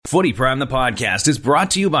Footy Prime, the podcast, is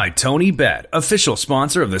brought to you by Tony Bet, official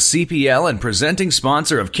sponsor of the CPL and presenting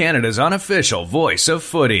sponsor of Canada's unofficial voice of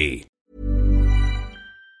footy.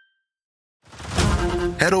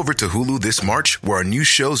 Head over to Hulu this March, where our new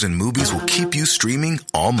shows and movies will keep you streaming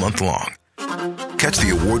all month long. Catch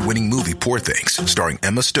the award-winning movie Poor Things, starring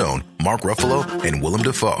Emma Stone, Mark Ruffalo, and Willem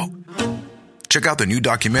Dafoe. Check out the new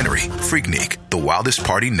documentary, Freaknik, The Wildest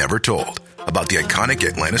Party Never Told, about the iconic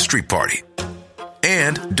Atlanta Street Party.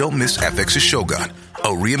 And don't miss FX's Shogun, a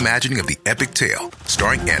reimagining of the epic tale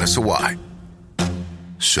starring Anna Sawai.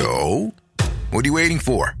 So, what are you waiting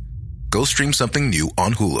for? Go stream something new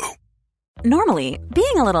on Hulu. Normally,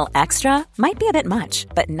 being a little extra might be a bit much,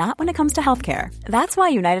 but not when it comes to healthcare. That's why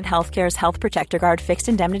United Healthcare's Health Protector Guard fixed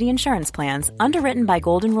indemnity insurance plans, underwritten by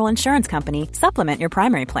Golden Rule Insurance Company, supplement your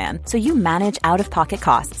primary plan so you manage out-of-pocket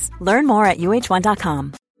costs. Learn more at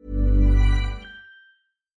uh1.com.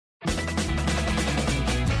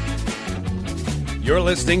 You're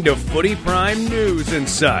listening to Footy Prime News and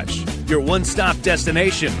Such, your one-stop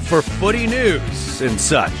destination for footy news and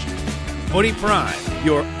such. Footy Prime,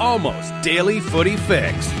 your almost daily footy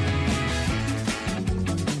fix.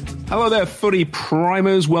 Hello there, Footy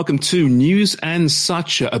Primers. Welcome to News and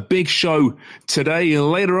Such, a big show today.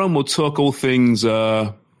 Later on, we'll talk all things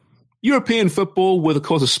European football with, of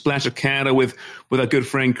course, a splash of Canada with our good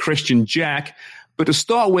friend Kristian Jack. But to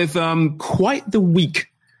start with, quite the week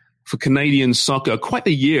for Canadian soccer, quite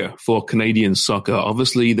the year for Canadian soccer.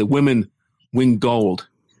 Obviously, the women win gold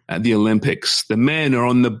at the Olympics. The men are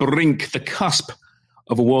on the brink, the cusp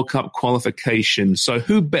of a World Cup qualification. So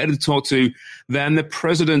who better to talk to than the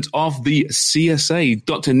president of the CSA,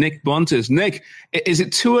 Dr. Nick Bontis. Nick, is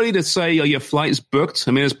it too early to say, are your flights booked?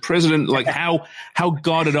 I mean, as president, like how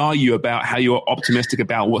guarded are you about how you're optimistic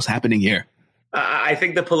about what's happening here? I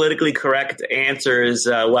think the politically correct answer is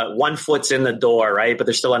one foot's in the door, right? But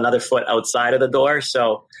there's still another foot outside of the door.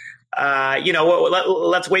 So,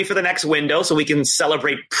 let's wait for the next window so we can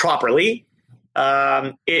celebrate properly.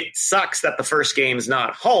 It sucks that the first game's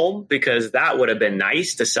not home because that would have been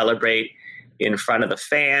nice to celebrate in front of the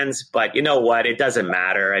fans. But you know what? It doesn't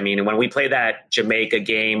matter. I mean, when we play that Jamaica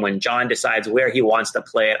game, when John decides where he wants to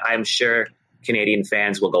play it, I'm sure Canadian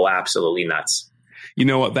fans will go absolutely nuts. You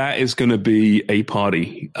know what? That is going to be a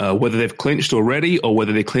party. Whether they've clinched already or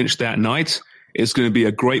whether they clinched that night, it's going to be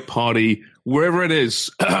a great party wherever it is.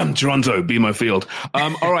 Toronto, be my field.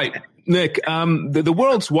 All right, Nick, the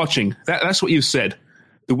world's watching. That's what you've said.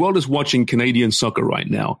 The world is watching Canadian soccer right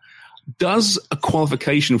now. Does a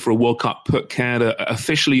qualification for a World Cup put Canada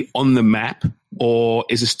officially on the map, or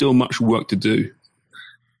is there still much work to do?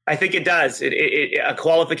 I think it does. A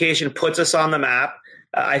qualification puts us on the map.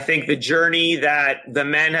 I think the journey that the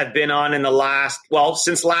men have been on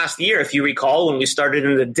since last year, if you recall, when we started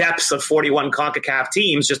in the depths of 41 CONCACAF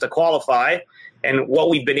teams just to qualify, and what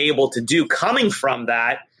we've been able to do coming from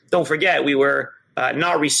that. Don't forget, we were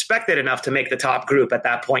not respected enough to make the top group at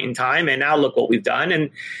that point in time, and now look what we've done. And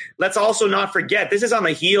let's also not forget, this is on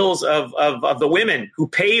the heels of the women who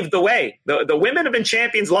paved the way. The women have been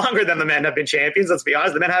champions longer than the men have been champions. Let's be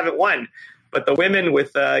honest, the men haven't won. But the women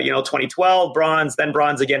with, 2012, bronze, then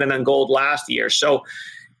bronze again, and then gold last year. So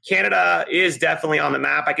Canada is definitely on the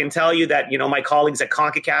map. I can tell you that, my colleagues at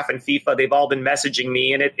CONCACAF and FIFA, they've all been messaging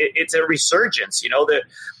me, and it's a resurgence.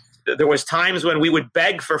 There was times when we would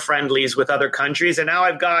beg for friendlies with other countries, and now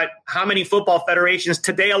I've got how many football federations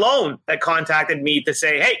today alone that contacted me to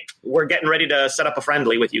say, hey, we're getting ready to set up a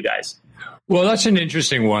friendly with you guys. Well, that's an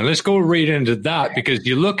interesting one. Let's go right into that, because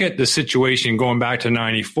you look at the situation going back to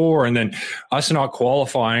 94 and then us not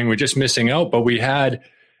qualifying, we're just missing out. But we had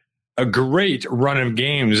a great run of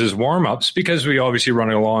games as warm-ups because we obviously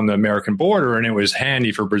run along the American border, and it was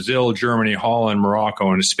handy for Brazil, Germany, Holland,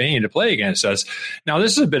 Morocco, and Spain to play against us. Now,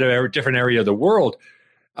 this is a bit of a different area of the world.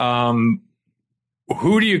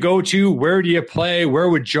 Who do you go to? Where do you play? Where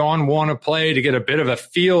would John want to play to get a bit of a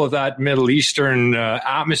feel of that Middle Eastern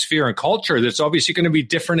atmosphere and culture that's obviously going to be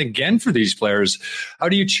different again for these players? How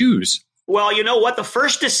do you choose? Well, you know what? The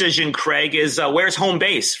first decision, Craig, is where's home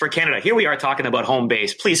base for Canada? Here we are talking about home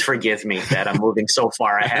base. Please forgive me that I'm moving so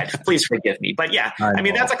far ahead. Please forgive me. But yeah, I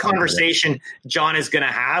mean, that's a conversation John is going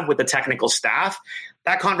to have with the technical staff.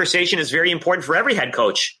 That conversation is very important for every head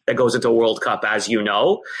coach that goes into a World Cup, as you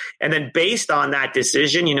know. And then based on that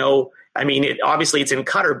decision, obviously it's in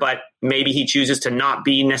Qatar, but maybe he chooses to not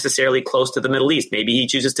be necessarily close to the Middle East. Maybe he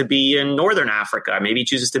chooses to be in Northern Africa. Maybe he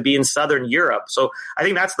chooses to be in Southern Europe. So I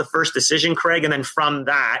think that's the first decision, Craig. And then from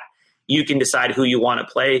that, you can decide who you want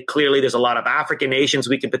to play. Clearly, there's a lot of African nations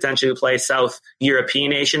we could potentially play, South European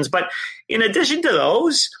nations. But in addition to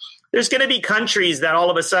those, there's going to be countries that all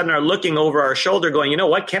of a sudden are looking over our shoulder going, you know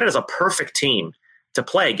what, Canada's a perfect team to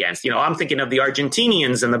play against. I'm thinking of the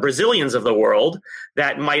Argentinians and the Brazilians of the world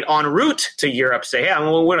that might en route to Europe say, hey,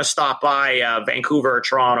 we're going to stop by Vancouver or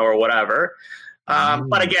Toronto or whatever.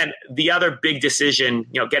 But again, the other big decision,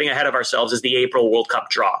 getting ahead of ourselves, is the April World Cup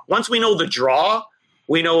draw. Once we know the draw,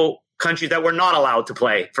 we know countries that we're not allowed to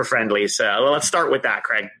play for friendlies. Let's start with that,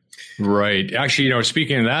 Craig. Right. Actually,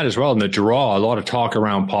 speaking of that as well, in the draw, a lot of talk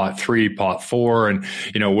around pot 3, pot 4, and,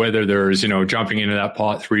 whether there's, jumping into that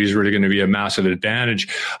pot 3 is really going to be a massive advantage.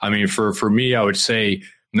 I mean, for me, I would say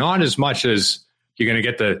not as much as you're going to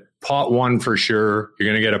get the pot 1 for sure. You're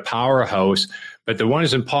going to get a powerhouse. But the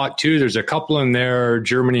ones in pot 2, there's a couple in there,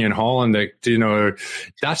 Germany and Holland, that,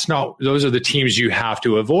 those are the teams you have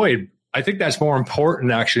to avoid. I think that's more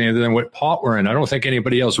important, actually, than what pot we're in. I don't think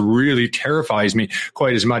anybody else really terrifies me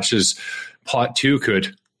quite as much as pot 2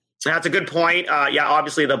 could. That's a good point.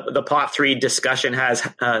 Obviously the pot 3 discussion has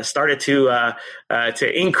started to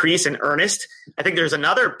increase in earnest. I think there's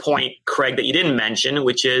another point, Craig, that you didn't mention,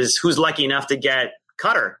 which is who's lucky enough to get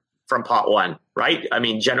Qatar from pot 1, right? I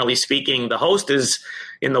mean, generally speaking, the host is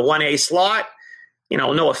in the 1A slot.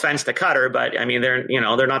 No offense to Qatar, but I mean, they're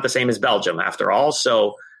not the same as Belgium after all.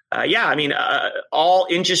 So, all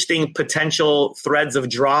interesting potential threads of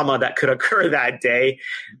drama that could occur that day,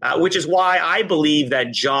 which is why I believe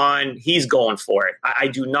that John, he's going for it. I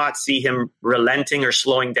do not see him relenting or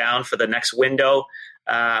slowing down for the next window.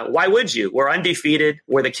 Why would you? We're undefeated.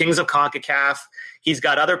 We're the kings of CONCACAF. He's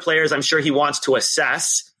got other players I'm sure he wants to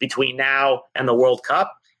assess between now and the World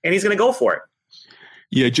Cup, and he's going to go for it.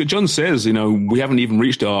 Yeah, John says, we haven't even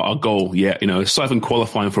reached our goal yet. Aside from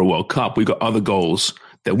qualifying for a World Cup, we've got other goals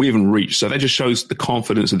that we haven't reached. So that just shows the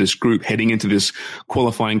confidence of this group heading into this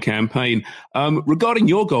qualifying campaign. Regarding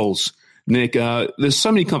your goals, Nick, there's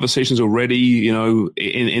so many conversations already,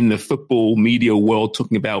 in the football media world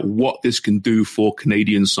talking about what this can do for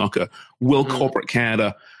Canadian soccer. Will corporate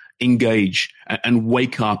Canada engage and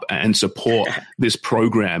wake up and support this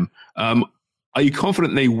program? Are you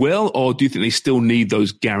confident they will, or do you think they still need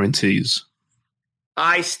those guarantees?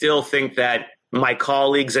 I still think that my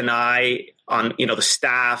colleagues and I on, the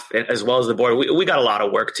staff as well as the board, we got a lot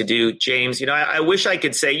of work to do, James. I wish I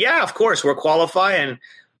could say, yeah, of course, we're qualifying.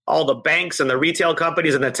 All the banks and the retail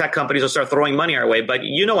companies and the tech companies will start throwing money our way. But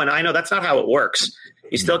and I know that's not how it works.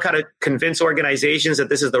 You still got to convince organizations that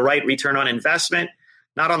this is the right return on investment,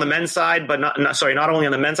 not on the men's side, but not only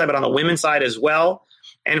on the men's side, but on the women's side as well.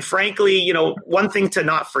 And frankly, one thing to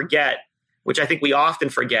not forget, which I think we often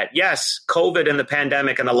forget. Yes, COVID and the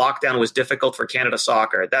pandemic and the lockdown was difficult for Canada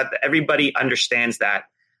soccer. That everybody understands that.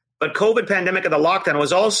 But COVID, pandemic, and the lockdown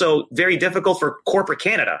was also very difficult for corporate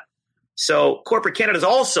Canada. So corporate Canada is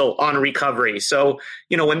also on recovery. So,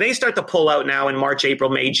 when they start to pull out now in March, April,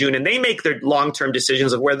 May, June, and they make their long-term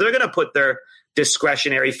decisions of where they're going to put their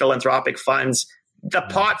discretionary philanthropic funds, the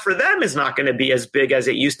pot for them is not going to be as big as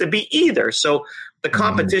it used to be either. So the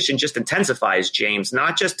competition just intensifies, James,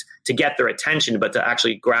 not just to get their attention, but to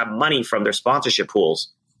actually grab money from their sponsorship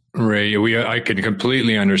pools. Right. I can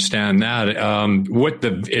completely understand that. What the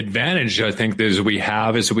advantage I think is we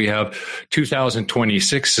have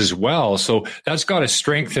 2026 as well. So that's got to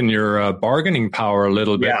strengthen your bargaining power a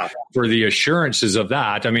little bit for the assurances of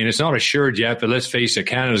that. I mean, it's not assured yet, but let's face it,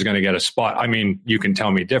 Canada's going to get a spot. I mean, you can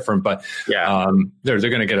tell me different, but they're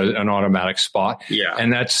going to get an automatic spot. Yeah.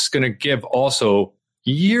 And that's going to give also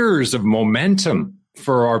years of momentum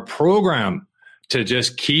for our program to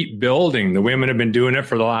just keep building. The women have been doing it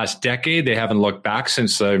for the last decade. They haven't looked back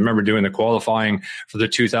since I remember doing the qualifying for the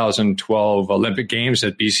 2012 Olympic Games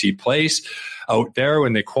at BC Place out there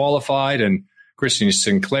when they qualified, and Christian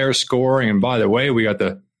Sinclair scoring. And by the way, we got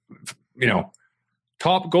the,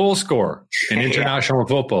 top goal scorer in international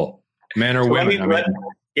football, men or women. What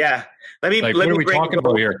are we talking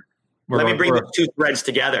about here? Let me bring the two threads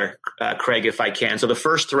together, Craig, if I can. So the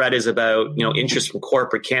first thread is about, interest from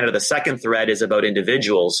corporate Canada. The second thread is about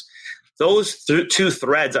individuals. Those two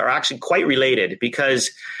threads are actually quite related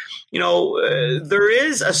because, there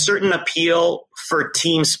is a certain appeal for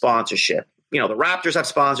team sponsorship. The Raptors have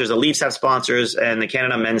sponsors, the Leafs have sponsors, and the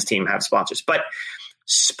Canada men's team have sponsors. But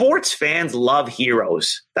sports fans love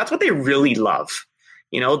heroes. That's what they really love.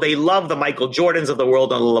 They love the Michael Jordans of the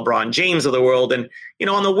world and the LeBron James of the world. And,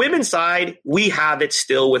 on the women's side, we have it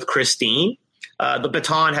still with Christine. The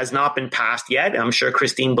baton has not been passed yet. I'm sure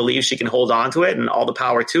Christine believes she can hold on to it, and all the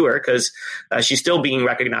power to her because she's still being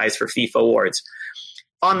recognized for FIFA awards.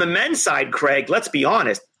 On the men's side, Craig, let's be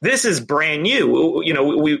honest, this is brand new.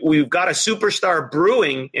 We've got a superstar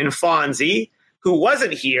brewing in Fonzie who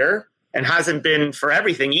wasn't here and hasn't been for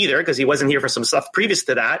everything either, because he wasn't here for some stuff previous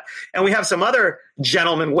to that. And we have some other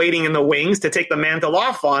gentlemen waiting in the wings to take the mantle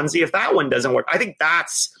off Fonzie if that one doesn't work. I think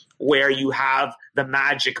that's where you have the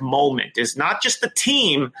magic moment, is not just the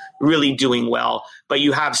team really doing well, but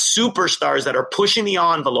you have superstars that are pushing the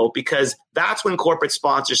envelope, because that's when corporate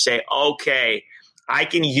sponsors say, okay, I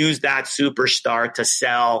can use that superstar to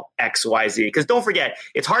sell XYZ. Because don't forget,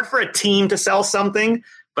 it's hard for a team to sell something,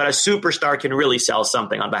 but a superstar can really sell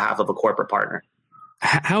something on behalf of a corporate partner.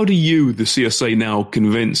 How do you, the CSA, now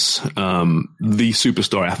convince the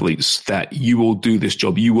superstar athletes that you will do this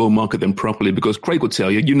job, you will market them properly? Because Craig will tell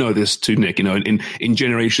you, you know this too, Nick, in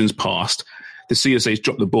generations past, the CSA's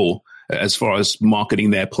dropped the ball as far as marketing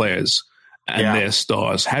their players and their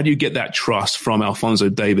stars. How do you get that trust from Alphonso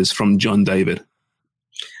Davies, from John David?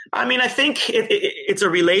 I mean, I think it's a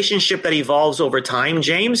relationship that evolves over time,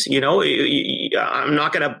 James. I'm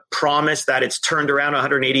not going to promise that it's turned around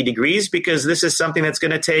 180 degrees, because this is something that's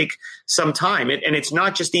going to take some time. And it's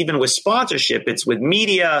not just even with sponsorship. It's with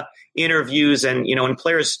media interviews and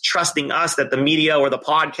players trusting us that the media or the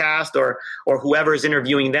podcast or whoever is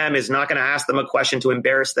interviewing them is not going to ask them a question to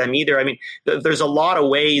embarrass them either. I mean, there's a lot of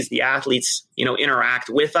ways the athletes, interact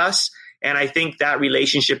with us. And I think that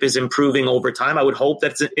relationship is improving over time. I would hope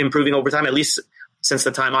that it's improving over time, at least since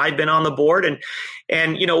the time I've been on the board.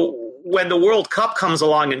 And when the World Cup comes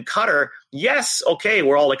along in Qatar, yes, okay,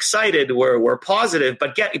 we're all excited, we're positive,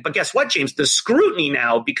 but guess what, James? The scrutiny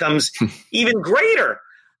now becomes even greater.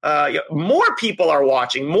 More people are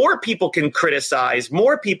watching, more people can criticize,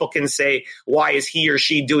 more people can say, why is he or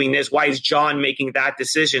she doing this? Why is John making that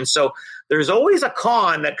decision? So there's always a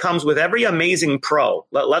con that comes with every amazing pro.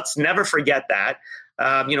 Let's never forget that.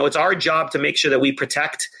 It's our job to make sure that we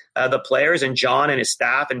protect the players and John and his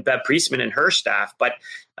staff and Bev Priestman and her staff. But,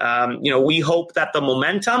 we hope that the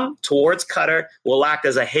momentum towards Qatar will act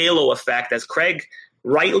as a halo effect, as Craig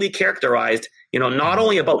rightly characterized, not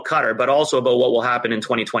only about Qatar, but also about what will happen in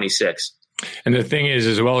 2026. And the thing is,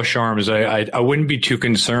 as well, Sharms, I wouldn't be too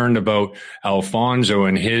concerned about Alfonso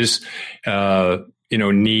and his,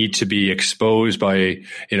 need to be exposed by,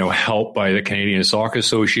 help by the Canadian Soccer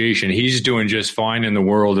Association. He's doing just fine in the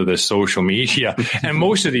world of the social media. And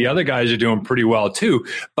most of the other guys are doing pretty well too,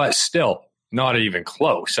 but still not even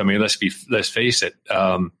close. I mean, let's face it.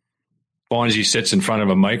 Bonzi sits in front of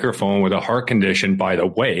a microphone with a heart condition, by the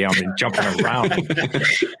way. I mean, jumping around.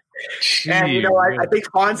 And, I think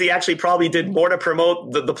Fonzie actually probably did more to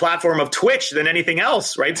promote the platform of Twitch than anything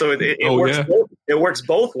else, right? So it works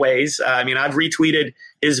both ways. I mean, I've retweeted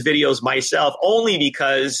his videos myself only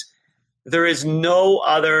because there is no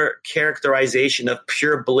other characterization of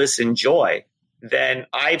pure bliss and joy than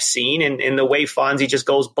I've seen in the way Fonzie just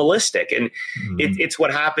goes ballistic. And it's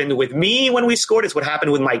what happened with me when we scored. It's what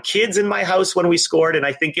happened with my kids in my house when we scored. And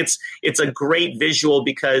I think it's a great visual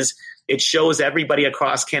because it shows everybody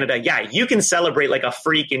across Canada, you can celebrate like a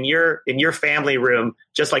freak in your family room,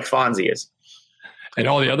 just like Fonzie is. And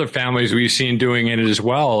all the other families we've seen doing it as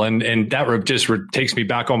well. And that just takes me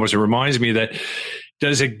back almost. It reminds me that,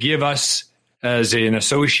 does it give us as an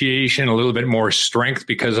association a little bit more strength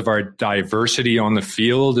because of our diversity on the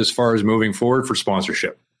field as far as moving forward for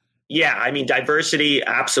sponsorship? Yeah, I mean, diversity,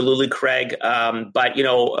 absolutely, Craig. But,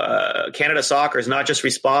 Canada Soccer is not just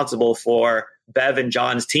responsible for Bev and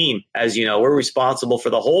John's team. As you know, we're responsible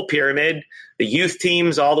for the whole pyramid, the youth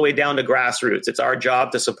teams, all the way down to grassroots. It's our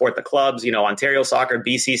job to support the clubs, Ontario Soccer,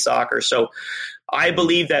 BC Soccer. So I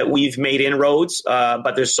believe that we've made inroads,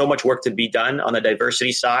 but there's so much work to be done on the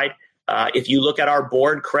diversity side. If you look at our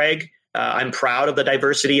board, Craig, I'm proud of the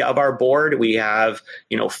diversity of our board. We have,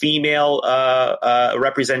 female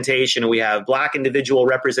representation. We have Black individual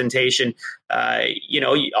representation. All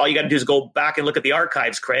you got to do is go back and look at the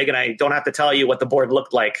archives, Craig, and I don't have to tell you what the board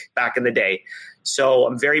looked like back in the day. So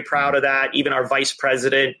I'm very proud of that. Even our vice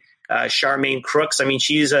president, Charmaine Crooks. I mean,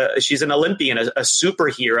 she's an Olympian, a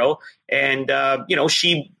superhero, and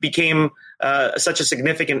she became such a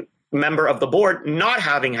significant member of the board, not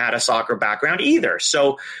having had a soccer background either.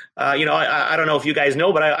 So, I don't know if you guys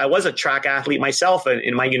know, but I was a track athlete myself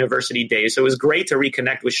in my university days. So it was great to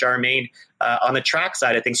reconnect with Charmaine on the track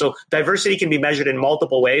side of things. So diversity can be measured in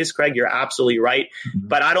multiple ways, Craig. You're absolutely right.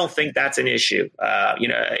 But I don't think that's an issue.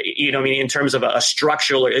 In terms of a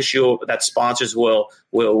structural issue that sponsors will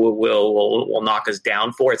knock us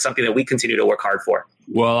down for. It's something that we continue to work hard for.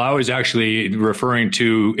 Well, I was actually referring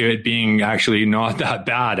to it being actually not that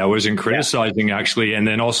bad. I wasn't criticizing actually. And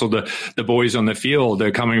then also the boys on the field,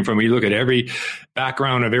 they're coming from, you look at every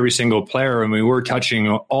background of every single player. I mean, we're touching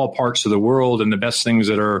all parts of the world and the best things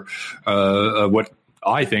that are what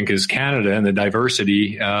I think, is Canada and the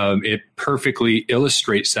diversity. It perfectly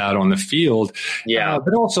illustrates that on the field. Yeah.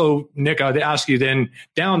 But also, Nick, I'd ask you then,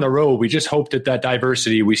 down the road, we just hope that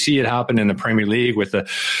diversity, we see it happen in the Premier League with the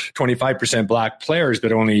 25% black players,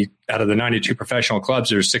 but only out of the 92 professional clubs,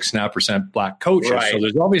 there's 6.5% black coaches. Right. So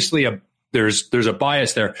there's obviously there's a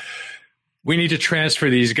bias there. We need to transfer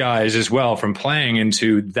these guys as well from playing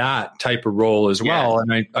into that type of role as well.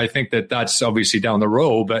 And I think that's obviously down the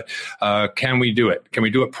road, but can we do it? Can we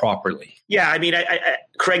do it properly? Yeah, I mean,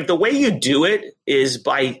 Craig, the way you do it is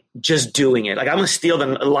by just doing it. Like, I'm going to steal the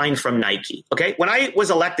line from Nike, okay? When I was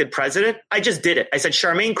elected president, I just did it. I said,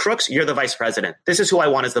 Charmaine Crooks, you're the vice president. This is who I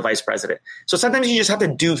want as the vice president. So sometimes you just have to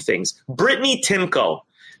do things. Brittany Timko.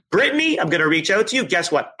 Brittany, I'm going to reach out to you.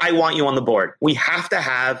 Guess what? I want you on the board. We have to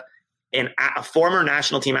have a former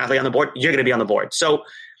national team athlete on the board. You're going to be on the board. So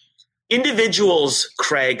individuals,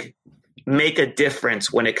 Craig, make a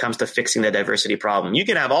difference when it comes to fixing the diversity problem. You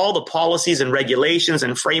can have all the policies and regulations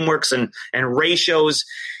and frameworks and ratios.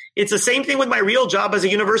 It's the same thing with my real job as a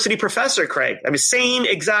university professor, Craig. I mean, same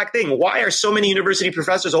exact thing. Why are so many university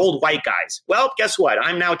professors old white guys? Well, guess what?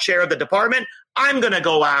 I'm now chair of the department. I'm going to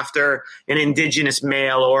go after an indigenous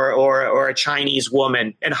male or a Chinese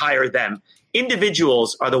woman and hire them.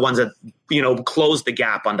 Individuals are the ones that, close the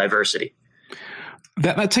gap on diversity.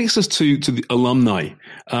 That takes us to the alumni.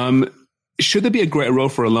 Should there be a greater role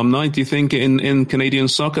for alumni, do you think, in Canadian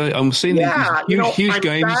soccer? I'm seeing these huge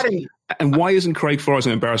games. And why isn't Craig Forrest,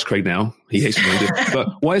 I'm embarrassed Craig now, he hates me, but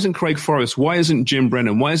why isn't Craig Forrest, why isn't Jim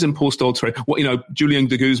Brennan, why isn't Paul Stoltz, Julian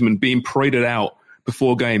de Guzman being paraded out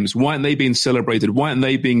before games? Why aren't they being celebrated? Why aren't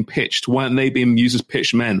they being pitched? Why aren't they being used as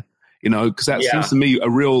pitch men? Because that seems to me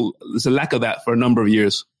there's a lack of that for a number of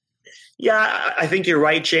years. Yeah, I think you're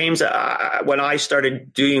right, James. When I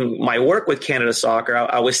started doing my work with Canada Soccer,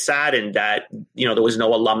 I was saddened that, there was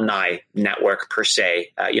no alumni network per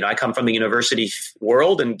se. I come from the university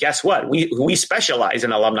world, and guess what? We specialize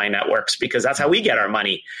in alumni networks because that's how we get our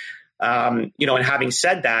money. And having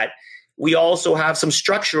said that, we also have some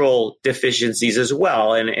structural deficiencies as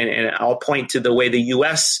well. And I'll point to the way the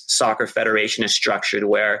U.S. Soccer Federation is structured,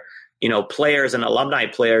 where players and alumni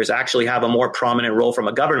players actually have a more prominent role from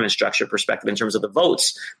a government structure perspective in terms of the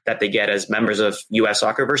votes that they get as members of U.S.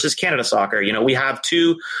 Soccer versus Canada Soccer. We have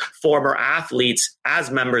two former athletes as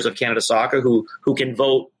members of Canada Soccer who can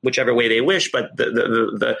vote whichever way they wish, but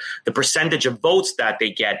the percentage of votes that they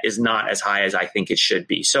get is not as high as I think it should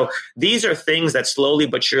be. So these are things that slowly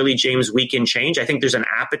but surely, James, we can change. I think there's an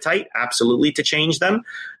appetite, absolutely, to change them.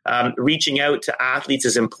 Reaching out to athletes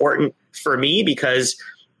is important for me because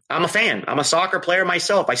I'm a fan. I'm a soccer player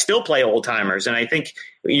myself. I still play old timers. And I think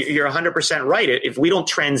you're 100% right. If we don't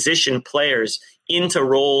transition players into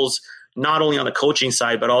roles, not only on the coaching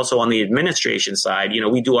side, but also on the administration side,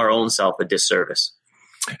 we do our own self a disservice.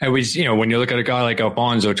 And when you look at a guy like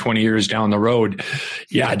Alfonso 20 years down the road,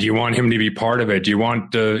 do you want him to be part of it? Do you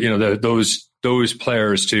want those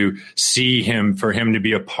players to see him, for him to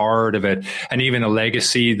be a part of it, and even a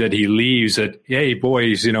legacy that he leaves that, hey,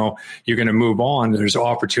 boys, you're going to move on. There's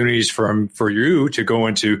opportunities for you to go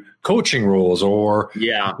into coaching roles or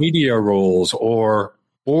media roles or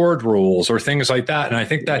board roles or things like that. And I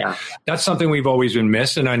think that's something we've always been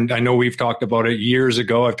missed. And I know we've talked about it years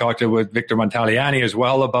ago. I've talked with Victor Montaliani as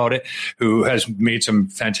well about it, who has made some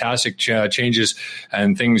fantastic changes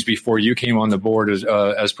and things before you came on the board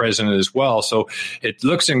as president as well. So it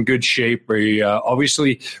looks in good shape.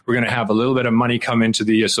 Obviously, we're going to have a little bit of money come into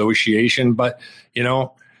the association, but,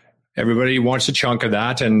 everybody wants a chunk of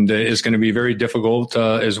that, and it's going to be very difficult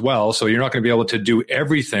as well. So you're not going to be able to do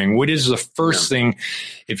everything. What is the first thing,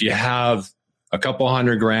 if you have a couple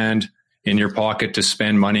 $100,000 in your pocket to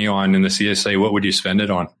spend money on in the CSA, what would you spend it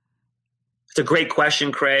on? It's a great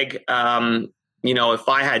question, Craig. If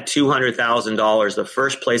I had $200,000, the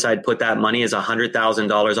first place I'd put that money is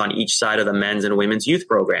 $100,000 on each side of the men's and women's youth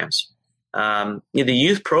programs. The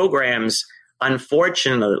youth programs,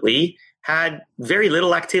 unfortunately, had very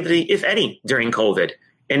little activity, if any, during COVID.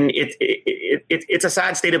 And it's a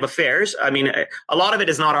sad state of affairs. I mean, a lot of it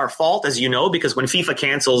is not our fault, as you know, because when FIFA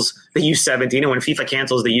cancels the U17 and when FIFA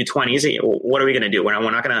cancels the U20s, what are we going to do? We're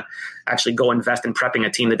not going to actually go invest in prepping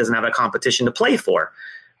a team that doesn't have a competition to play for.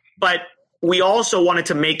 But we also wanted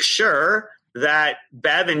to make sure that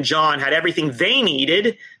Bev and John had everything they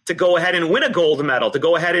needed to go ahead and win a gold medal, to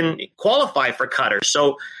go ahead and qualify for Qatar.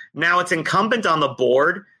 So now it's incumbent on the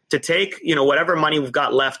board to take, whatever money we've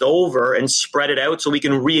got left over and spread it out so we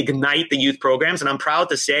can reignite the youth programs. And I'm proud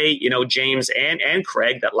to say, James and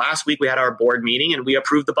Craig, that last week we had our board meeting and we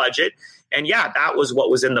approved the budget. And that was what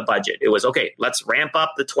was in the budget. It was, okay, let's ramp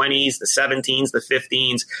up the 20s, the 17s, the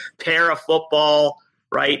 15s, para football,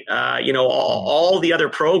 right? All the other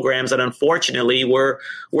programs that unfortunately were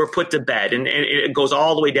put to bed. And it goes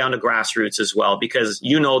all the way down to grassroots as well, because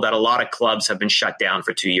that a lot of clubs have been shut down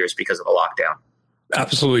for 2 years because of the lockdown.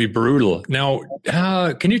 Absolutely brutal. Now,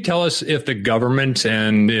 can you tell us if the government,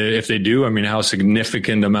 and if they do, how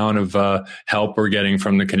significant amount of help we're getting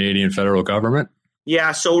from the Canadian federal government?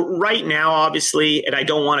 Yeah. So right now, obviously, and I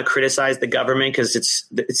don't want to criticize the government because it's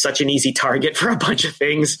such an easy target for a bunch of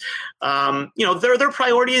things. Their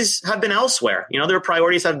priorities have been elsewhere. Their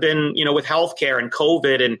priorities have been, with healthcare and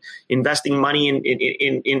COVID and investing money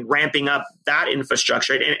in ramping up that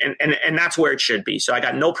infrastructure. And that's where it should be. So I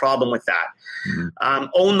got no problem with that. Mm-hmm.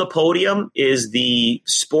 Own the Podium is the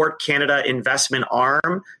Sport Canada investment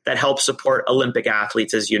arm that helps support Olympic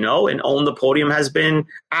athletes, as you know, and Own the Podium has been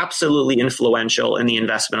absolutely influential in the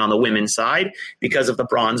investment on the women's side because of the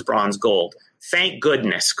bronze, gold. Thank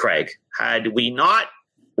goodness, Craig, had we not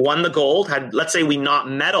won the gold, let's say we not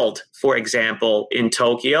medaled, for example, in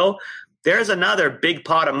Tokyo, there's another big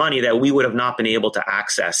pot of money that we would have not been able to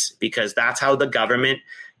access, because that's how the government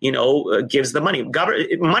gives the money.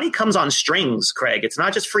 Money comes on strings, Craig. It's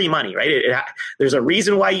not just free money, right? There's a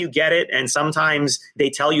reason why you get it, and sometimes they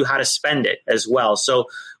tell you how to spend it as well. So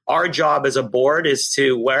our job as a board is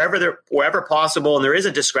to, wherever possible, and there is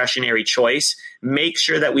a discretionary choice, make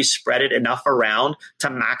sure that we spread it enough around to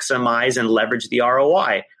maximize and leverage the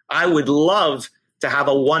ROI. I would love to have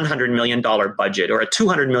a $100 million budget or a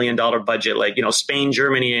 $200 million budget, like, Spain,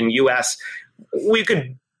 Germany, and US. We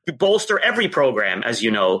could bolster every program, as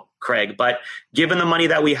you know, Craig. But given the money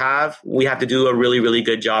that we have to do a really, really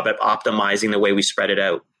good job at optimizing the way we spread it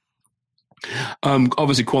out.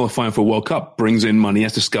 Obviously, qualifying for World Cup brings in money,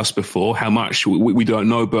 as discussed before. How much, we don't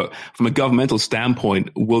know. But from a governmental standpoint,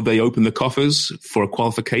 will they open the coffers for a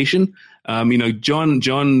qualification?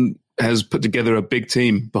 John has put together a big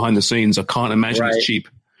team behind the scenes. I can't imagine it's cheap.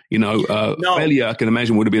 No. Failure, I can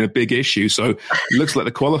imagine, would have been a big issue. So it looks like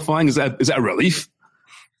the qualifying, is that a relief?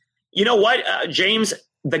 You know what, James?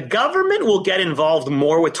 The government will get involved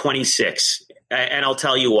more with 26, and I'll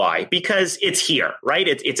tell you why. Because it's here, right?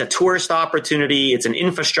 It's a tourist opportunity. It's an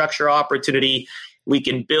infrastructure opportunity. We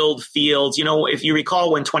can build fields. If you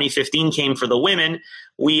recall, when 2015 came for the women,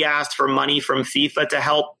 we asked for money from FIFA to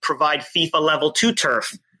help provide FIFA Level 2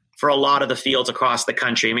 turf for a lot of the fields across the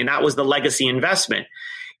country. that was the legacy investment.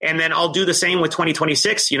 And then I'll do the same with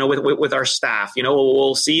 2026, with our staff.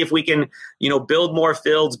 We'll see if we can, build more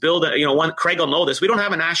fields, Craig will know this. We don't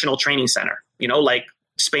have a national training center, like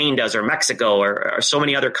Spain does, or Mexico, or so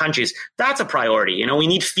many other countries. That's a priority. We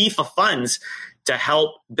need FIFA funds to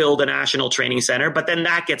help build a national training center, but then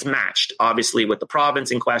that gets matched, obviously, with the province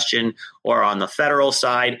in question or on the federal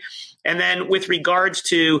side. And then with regards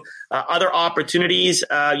to other opportunities,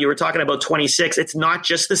 you were talking about 26. It's not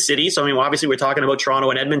just the cities. So, obviously, we're talking about Toronto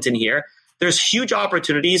and Edmonton here. There's huge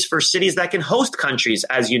opportunities for cities that can host countries,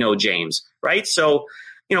 as you know, James, right? So,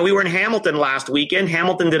 we were in Hamilton last weekend.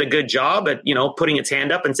 Hamilton did a good job at, putting its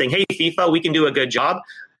hand up and saying, hey, FIFA, we can do a good job.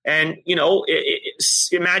 And,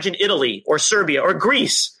 imagine Italy or Serbia or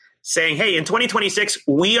Greece saying, hey, in 2026,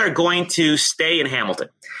 we are going to stay in Hamilton.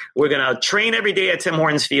 We're going to train every day at Tim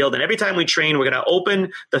Hortons Field. And every time we train, we're going to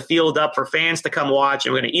open the field up for fans to come watch.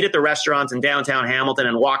 And we're going to eat at the restaurants in downtown Hamilton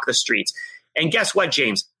and walk the streets. And guess what,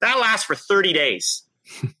 James? That lasts for 30 days.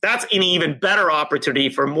 That's an even better opportunity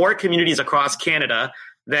for more communities across Canada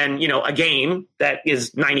than, a game that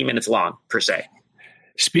is 90 minutes long, per se.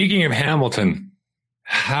 Speaking of Hamilton,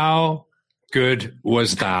 how good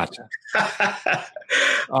was that?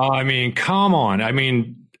 Come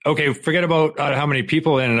on. Okay, forget about how many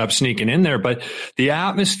people ended up sneaking in there, but the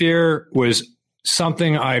atmosphere was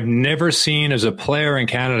something I've never seen as a player in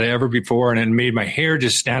Canada ever before, and it made my hair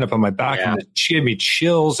just stand up on my back, and it gave me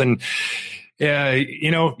chills. And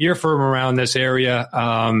you're from around this area.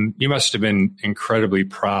 You must have been incredibly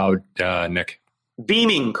proud, Nick.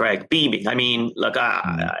 Beaming, Craig, beaming. Look,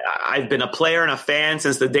 I've been a player and a fan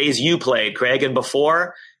since the days you played, Craig, and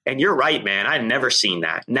before. And you're right, man. I've never seen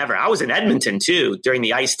that. Never. I was in Edmonton, too, during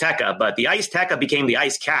the Ice Teca, but the Ice Teca became the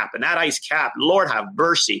Ice Cap. And that Ice Cap, Lord have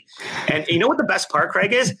mercy. And you know what the best part,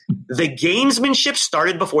 Craig, is? The gamesmanship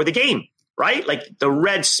started before the game, right? Like the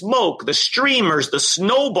red smoke, the streamers, the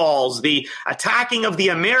snowballs, the attacking of the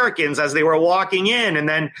Americans as they were walking in. And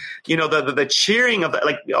then, the cheering of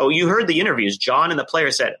you heard the interviews. John and the player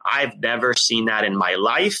said, I've never seen that in my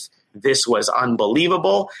life. This was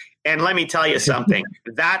unbelievable. And let me tell you something,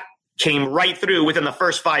 that came right through within the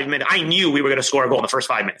first 5 minutes. I knew we were going to score a goal in the first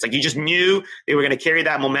 5 minutes. You just knew they were going to carry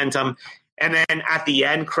that momentum. And then at the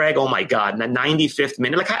end, Craig, oh my God, in the 95th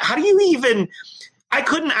minute, how do you even I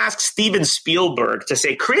couldn't ask Steven Spielberg to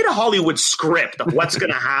say, create a Hollywood script of what's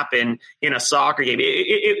going to happen in a soccer game.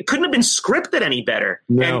 It couldn't have been scripted any better.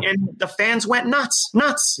 No. And the fans went nuts.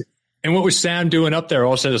 And what was Sam doing up there?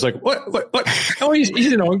 All of a sudden, it's like, what? Oh, he's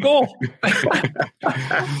in on goal.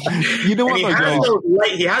 You know what?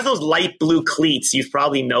 He has those light blue cleats. You've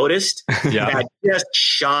probably noticed that just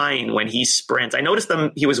shine when he sprints. I noticed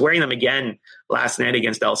them. He was wearing them again last night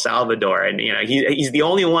against El Salvador, and he's the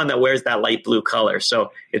only one that wears that light blue color.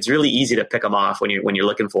 So it's really easy to pick him off when you're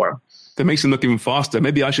looking for him. That makes him look even faster.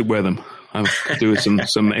 Maybe I should wear them. I'm doing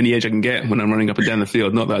some any age I can get when I'm running up and down the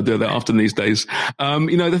field. Not that I do that often these days.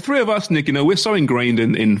 The three of us, Nick, we're so ingrained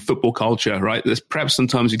in football culture, right? There's perhaps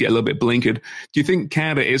sometimes you get a little bit blinkered. Do you think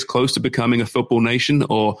Canada is close to becoming a football nation,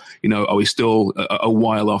 or are we still a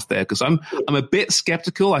while off there? Because I'm a bit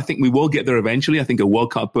skeptical. I think we will get there eventually. I think a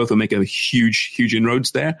World Cup berth will make a huge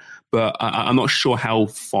inroads there, but I'm not sure how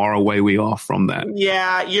far away we are from that.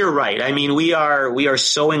 Yeah, you're right. I mean, we are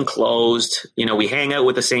so enclosed. We hang out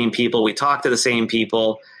with the same people. We talk to the same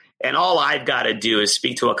people. And all I've got to do is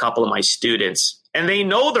speak to a couple of my students. And they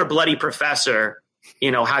know their bloody professor,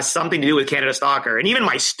 has something to do with Canada soccer. And even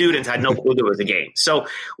my students had no clue there was a game. So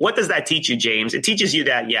what does that teach you, James? It teaches you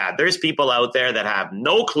that, there's people out there that have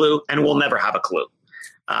no clue and will never have a clue.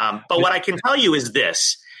 But what I can tell you is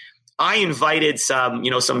this. I invited some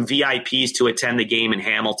VIPs to attend the game in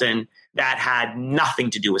Hamilton that had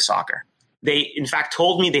nothing to do with soccer. They, in fact,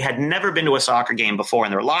 told me they had never been to a soccer game before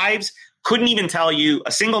in their lives, couldn't even tell you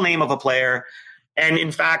a single name of a player. And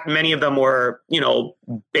in fact, many of them were,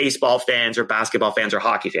 baseball fans or basketball fans or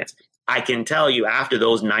hockey fans. I can tell you after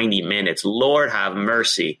those 90 minutes, Lord have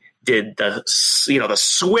mercy, did the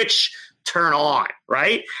switch turn on,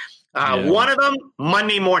 right? One of them,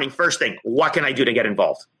 Monday morning, first thing, what can I do to get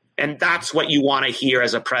involved? And that's what you want to hear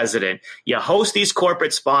as a president. You host these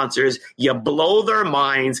corporate sponsors, you blow their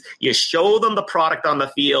minds, you show them the product on the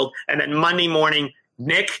field, and then Monday morning,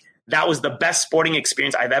 Nick, that was the best sporting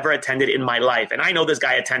experience I've ever attended in my life. And I know this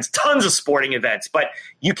guy attends tons of sporting events, but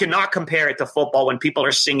you cannot compare it to football when people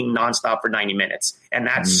are singing nonstop for 90 minutes. And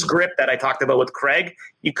that script that I talked about with Craig,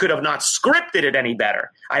 you could have not scripted it any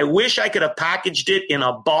better. I wish I could have packaged it in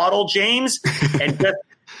a bottle, James, and just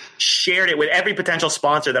shared it with every potential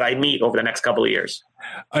sponsor that I meet over the next couple of years.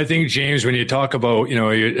 I think, James, when you talk about, being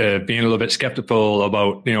a little bit skeptical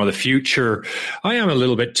about, the future, I am a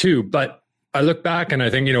little bit too, but I look back and I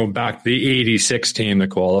think, back the 86 team that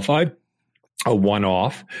qualified, a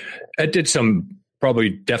one-off, it did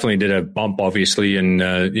definitely did a bump, obviously, in,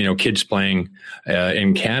 kids playing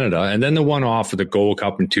in Canada. And then the one-off for the Gold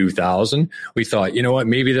Cup in 2000, we thought,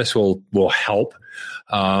 maybe this will help,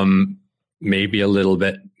 maybe a little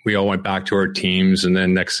bit. We all went back to our teams, and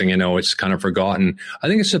then next thing you know, it's kind of forgotten. I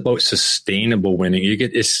think it's about sustainable winning.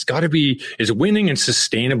 It's winning and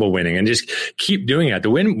sustainable winning, and just keep doing that. The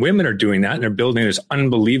women are doing that, and they're building this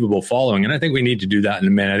unbelievable following. And I think we need to do that in the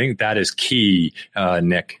men. I think that is key,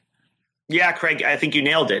 Nick. Yeah, Craig, I think you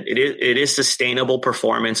nailed it. It is sustainable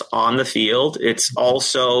performance on the field. It's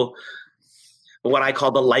also what I call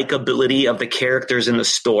the likability of the characters in the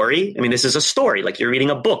story. I mean, this is a story, like you're reading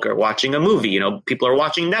a book or watching a movie. People are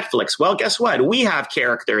watching Netflix. Well, guess what? We have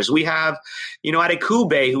characters. We have,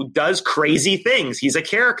 Adekube, who does crazy things. He's a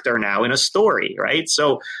character now in a story, right?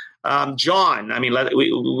 So, John, I mean,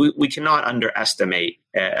 we cannot underestimate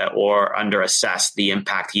or underassess the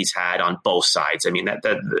impact he's had on both sides. I mean,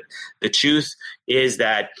 the truth is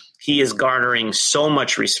that he is garnering so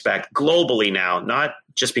much respect globally now, not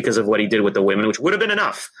just because of what he did with the women, which would have been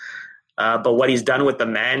enough, but what he's done with the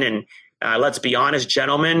men. And let's be honest,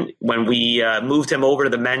 gentlemen, when we moved him over to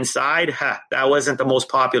the men's side, that wasn't the most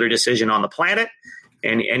popular decision on the planet.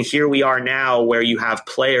 And here we are now where you have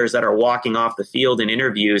players that are walking off the field in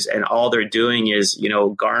interviews and all they're doing is,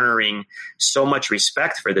 garnering so much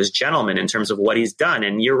respect for this gentleman in terms of what he's done.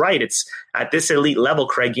 And you're right. It's at this elite level,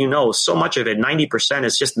 Craig, so much of it, 90%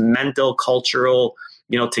 is just mental, cultural,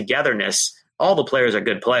 togetherness. All the players are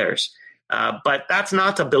good players. But that's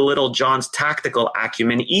not to belittle John's tactical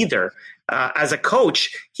acumen either. As a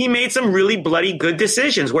coach, he made some really bloody good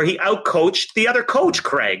decisions where he outcoached the other coach,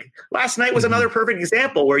 Craig. Last night was another perfect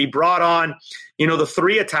example where he brought on, the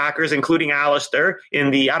three attackers, including Alistair,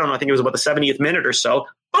 in the, I think it was about the 70th minute or so.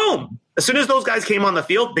 Boom! As soon as those guys came on the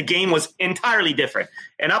field, the game was entirely different.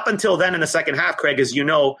 And up until then in the second half, Craig, as you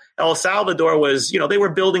know, El Salvador was, they were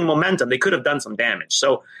building momentum. They could have done some damage.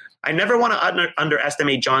 So I never want to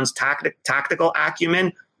underestimate John's tactical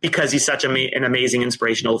acumen because he's such an amazing,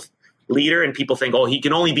 inspirational leader, and people think, oh, he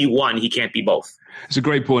can only be one, he can't be both. It's a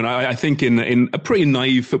great point. I think in a pretty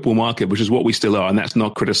naive football market, which is what we still are, and that's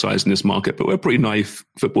not criticizing this market, but we're a pretty naive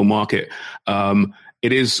football market.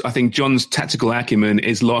 It is, I think John's tactical acumen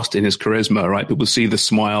is lost in his charisma, right? People see the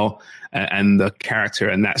smile and the character,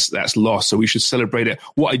 and that's lost. So we should celebrate it.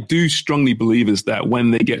 What I do strongly believe is that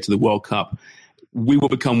when they get to the World Cup, we will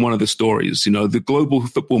become one of the stories. You know, the global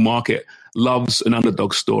football market loves an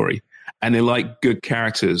underdog story, and they like good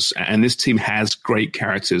characters. And this team has great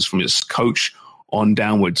characters from its coach on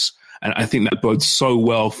downwards. And I think that bodes so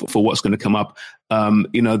well for what's going to come up.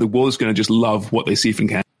 The world's going to just love what they see from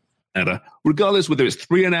Canada, regardless whether it's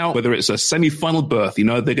 3-0, whether it's a semi-final berth. You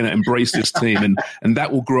know, they're going to embrace this team, and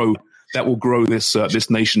that will grow. That will grow this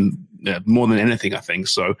nation more than anything, I think.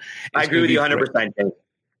 So I agree with you 100%.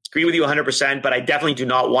 Agree with you 100%, but I definitely do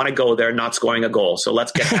not want to go there not scoring a goal. So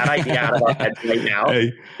let's get that idea out of our heads right now.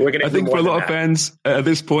 Hey, I think for a lot of fans at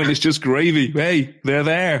this point, it's just gravy. Hey, they're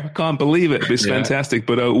there. I can't believe it. It's fantastic.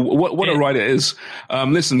 But what a ride it is.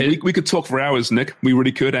 Listen, we could talk for hours, Nick. We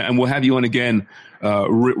really could, and we'll have you on again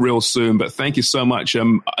real soon. But thank you so much. Do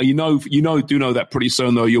know that pretty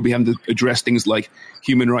soon, though, you'll be having to address things like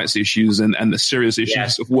human rights issues and the serious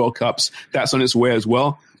issues of World Cups. That's on its way as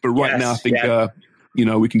well. But right now, I think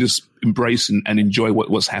we can just embrace and enjoy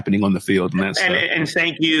what's happening on the field. And that's and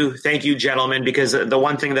thank you, gentlemen, because the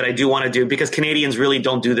one thing that I do want to do, because Canadians really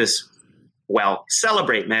don't do this well,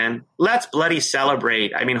 celebrate, man. Let's bloody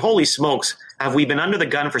celebrate. I mean, holy smokes, have we been under the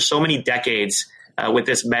gun for so many decades with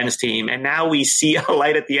this men's team, and now we see a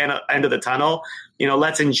light at the end of the tunnel. You know,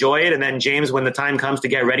 let's enjoy it, and then James, when the time comes to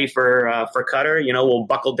get ready for Qatar, we'll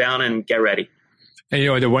buckle down and get ready.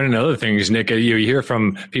 And one of the other things, Nick, you hear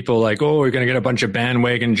from people like, oh, we're going to get a bunch of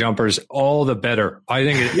bandwagon jumpers. All the better. I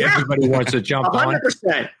think everybody wants to jump 100%.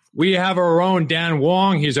 On. We have our own Dan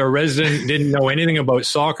Wong. He's our resident, didn't know anything about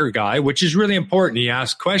soccer guy, which is really important. He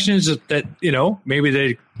asks questions that,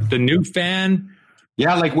 maybe the new fan.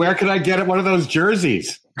 Yeah, like where can I get one of those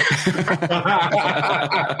jerseys?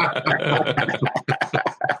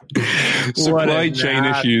 Supply chain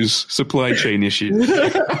issues.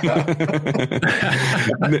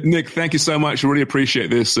 Nick, thank you so much. I really appreciate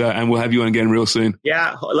this, and we'll have you on again real soon.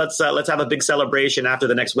 Yeah, let's have a big celebration after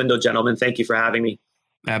the next window, gentlemen. Thank you for having me.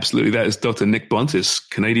 Absolutely. That is Dr. Nick Bontis,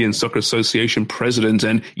 Canadian Soccer Association president.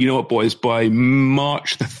 And you know what, boys, by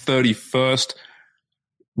March the 31st,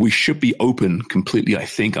 we should be open completely, I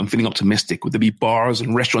think. I'm feeling optimistic. Would there be bars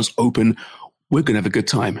and restaurants open? We're going to have a good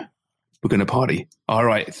time. We're going to party. All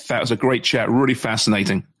right. That was a great chat. Really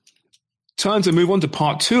fascinating. Time to move on to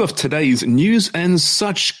part 2 of today's News and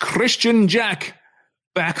Such. Kristian Jack,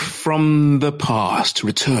 back from the past,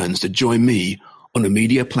 returns to join me on a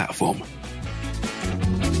media platform.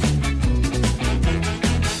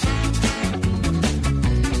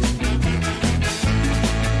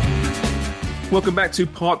 Welcome back to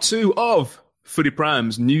part 2 of Footy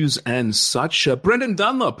Prime's News and Such. Brendan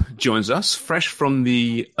Dunlop joins us, fresh from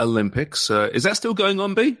the Olympics. Is that still going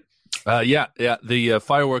on, B? Yeah. The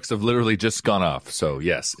fireworks have literally just gone off. So,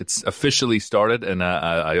 yes, it's officially started, and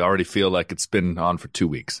I already feel like it's been on for 2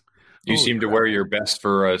 weeks. You seem to wear your best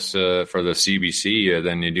for us for the CBC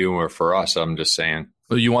than you do for us, I'm just saying.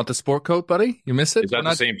 Well, you want the sport coat, buddy? You miss it? Is that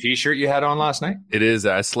the same T-shirt you had on last night? It is.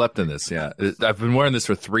 I slept in this, yeah. I've been wearing this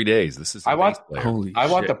for 3 days. This is I want the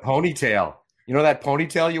ponytail. You know that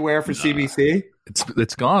ponytail you wear for CBC?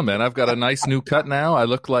 It's gone, man. I've got a nice new cut now. I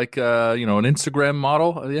look like an Instagram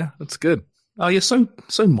model. Yeah, that's good. Oh, you're so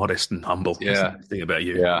modest and humble. Yeah. That's the thing about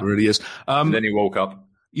you. Yeah. It really is. And then he woke up.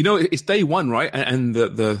 It's day 1, right? And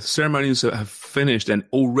the ceremonies have finished, and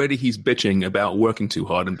already he's bitching about working too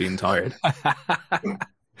hard and being tired.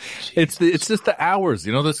 It's just the hours,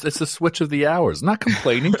 it's the switch of the hours. Not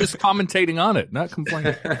complaining, just commentating on it, not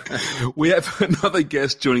complaining. We have another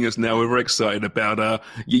guest joining us now. We're very excited about,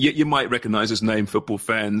 you might recognize his name, football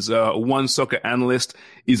fans. One soccer analyst.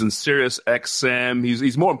 He's on Sirius XM.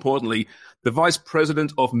 He's more importantly, the vice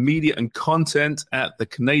president of media and content at the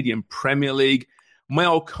Canadian Premier League. My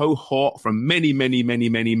old cohort from many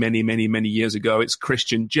years ago. It's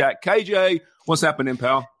Kristian Jack. KJ, what's happening,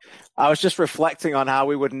 pal? I was just reflecting on how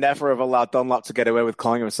we would never have allowed Dunlop to get away with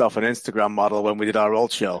calling himself an Instagram model when we did our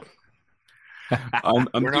old show. We're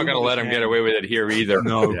not going to let him get away with it here either.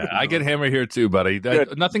 No, yeah, I get hammered here too, buddy.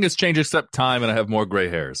 Nothing has changed except time, and I have more gray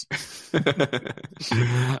hairs.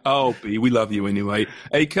 Oh, B, we love you anyway.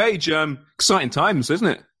 Hey, Cage, exciting times, isn't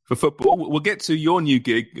it, for football? We'll get to your new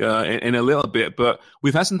gig in a little bit, but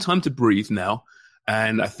we've had some time to breathe now.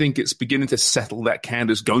 And I think it's beginning to settle that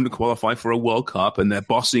Canada's going to qualify for a World Cup, and they're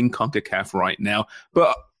bossing CONCACAF right now.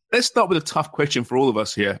 But let's start with a tough question for all of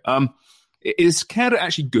us here. Is Canada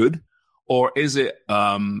actually good, Or is it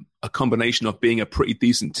a combination of being a pretty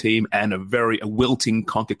decent team and a wilting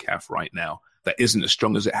CONCACAF right now that isn't as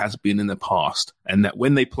strong as it has been in the past? And that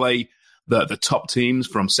when they play the top teams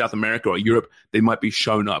from South America or Europe, they might be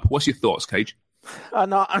shown up. What's your thoughts, Cage?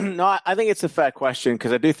 No, I think it's a fair question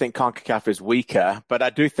because I do think CONCACAF is weaker, but I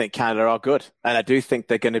do think Canada are good. And I do think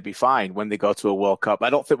they're going to be fine when they go to a World Cup. I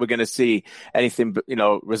don't think we're going to see anything,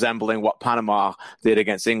 resembling what Panama did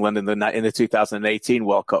against England in the 2018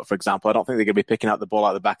 World Cup, for example. I don't think they're going to be picking out the ball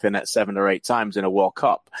out the back of the net 7 or 8 times in a World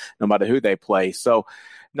Cup, no matter who they play. So,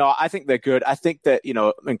 no, I think they're good. I think that,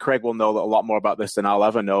 and Craig will know a lot more about this than I'll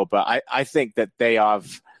ever know, but I think that they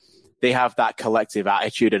have that collective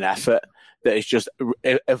attitude and effort that is just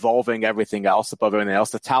evolving everything else above everything else.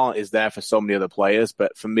 The talent is there for so many other players,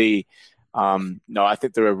 but for me, no, I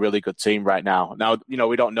think they're a really good team right now. Now,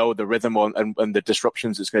 we don't know the rhythm and the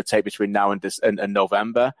disruptions it's going to take between now and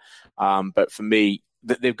November. But for me,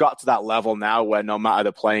 they've got to that level now where no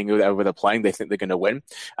matter whoever they're playing, they think they're going to win.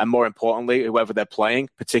 And more importantly, whoever they're playing,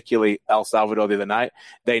 particularly El Salvador the other night,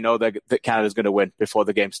 they know that Canada's going to win before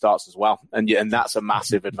the game starts as well. And that's a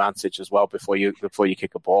massive advantage as well before you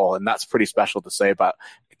kick a ball. And that's pretty special to say about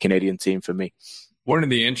a Canadian team for me. One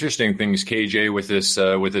of the interesting things, KJ, with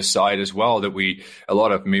this side as well, that a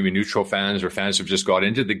lot of maybe neutral fans or fans who've just got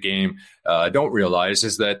into the game don't realize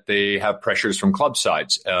is that they have pressures from club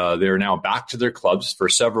sides. They're now back to their clubs for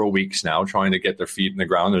several weeks now, trying to get their feet in the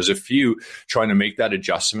ground. There's a few trying to make that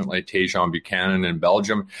adjustment, like Tajon Buchanan in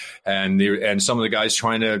Belgium, and some of the guys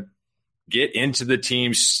trying to get into the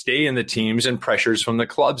teams, stay in the teams, and pressures from the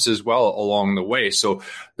clubs as well along the way. So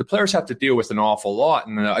the players have to deal with an awful lot.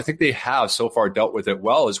 And I think they have so far dealt with it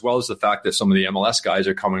well as the fact that some of the MLS guys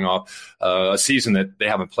are coming off a season that they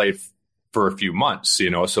haven't played for a few months,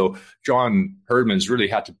 So John Herdman's really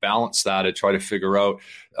had to balance that and try to figure out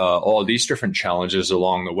all these different challenges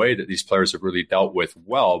along the way that these players have really dealt with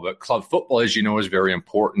well. But club football, as you know, is very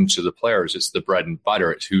important to the players. It's the bread and butter.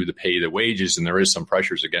 It's who to pay the wages. And there is some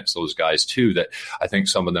pressures against those guys, too, that I think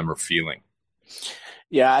some of them are feeling.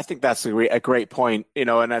 Yeah, I think that's a great point,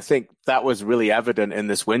 and I think that was really evident in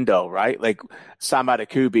this window, right? Like Sam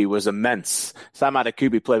Adekubi was immense. Sam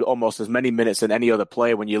Adekubi played almost as many minutes than any other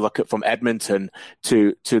player when you look at from Edmonton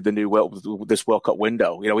to this World Cup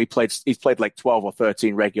window. He's played like 12 or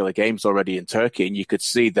 13 regular games already in Turkey, and you could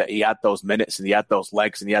see that he had those minutes and he had those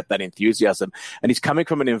legs and he had that enthusiasm. And he's coming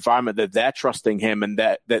from an environment that they're trusting him and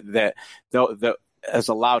that has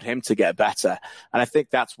allowed him to get better. And I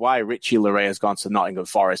think that's why Richie Laryea has gone to Nottingham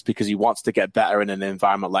Forest, because he wants to get better in an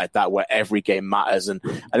environment like that where every game matters. And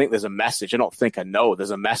I think there's a message.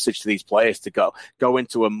 There's a message to these players to go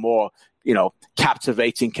into a more,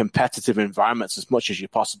 captivating, competitive environments as much as you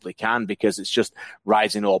possibly can, because it's just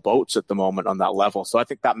rising all boats at the moment on that level. So I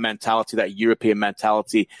think that mentality, that European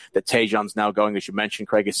mentality that Tajon's now going, as you mentioned,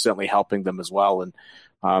 Craig, is certainly helping them as well. And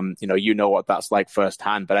what that's like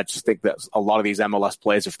firsthand. But I just think that a lot of these MLS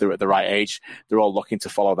players, if they're at the right age, they're all looking to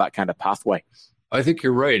follow that kind of pathway. I think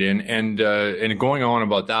you're right. And going on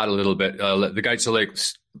about that a little bit, the guy like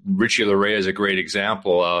Richie Laryea is a great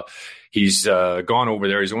example. He's gone over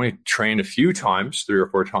there. He's only trained a few times, 3 or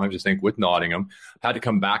 4 times, I think, with Nottingham. Had to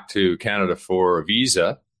come back to Canada for a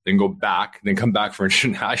visa, then go back, then come back for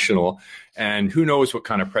international. And who knows what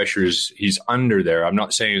kind of pressures he's under there. I'm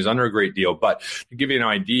not saying he's under a great deal, but to give you an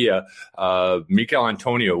idea, Mikel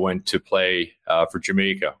Antonio went to play for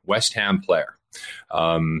Jamaica, West Ham player.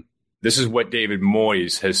 This is what David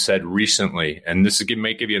Moyes has said recently, and this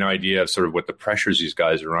may give you an idea of sort of what the pressures these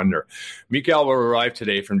guys are under. Mikel will arrive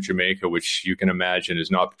today from Jamaica, which you can imagine is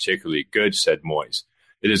not particularly good, said Moyes.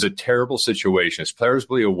 It is a terrible situation. His players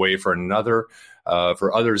will be away for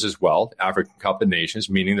others as well, African Cup of Nations,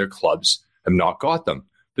 meaning their clubs have not got them.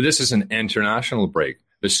 But this is an international break.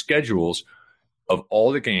 The schedules of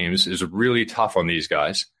all the games is really tough on these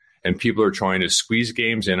guys, and people are trying to squeeze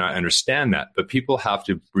games in. I understand that, but people have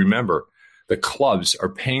to remember the clubs are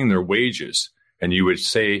paying their wages, and you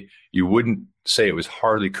wouldn't say it was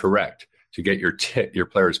hardly correct to get your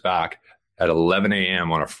players back at 11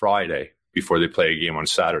 a.m. on a Friday before they play a game on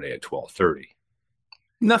Saturday at 12:30.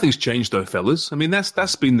 Nothing's changed, though, fellas. I mean,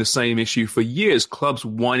 that's been the same issue for years. Clubs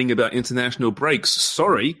whining about international breaks.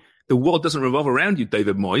 Sorry, the world doesn't revolve around you,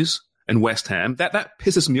 David Moyes and West Ham. That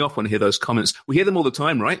pisses me off when I hear those comments. We hear them all the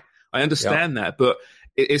time, right? I understand that, but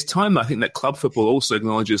it's time, I think, that club football also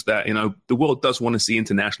acknowledges that, the world does want to see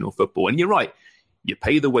international football. And you're right. You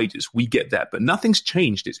pay the wages. We get that. But nothing's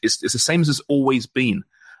changed. It's the same as it's always been.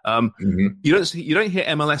 You don't hear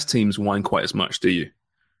MLS teams whine quite as much, do you,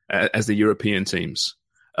 as the European teams?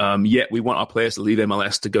 Yet we want our players to leave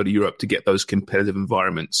MLS to go to Europe to get those competitive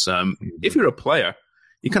environments. If you're a player,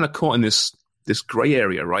 you're kind of caught in this gray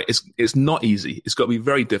area, right? It's not easy. It's got to be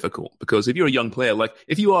very difficult because if you're a young player, like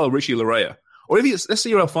if you are Richie Larea, or if let's say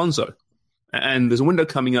you're Alfonso, and there's a window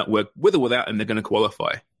coming up where with or without him, they're going to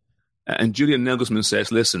qualify. And Julian Nagelsmann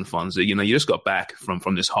says, listen, Fonzie, you just got back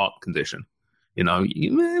from this heart condition.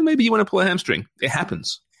 Maybe you want to pull a hamstring. It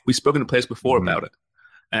happens. We've spoken to players before about it.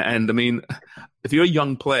 And I mean, if you're a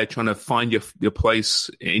young player trying to find your place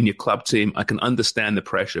in your club team, I can understand the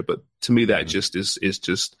pressure. But to me, that just is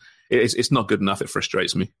it's not good enough. It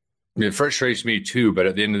frustrates me. It frustrates me too, but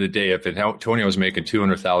at the end of the day, if Antonio's making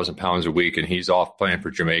 £200,000 a week and he's off playing for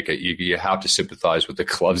Jamaica, you have to sympathize with the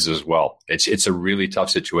clubs as well. It's a really tough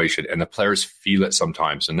situation, and the players feel it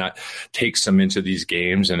sometimes, and that takes them into these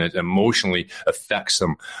games, and it emotionally affects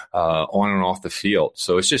them on and off the field.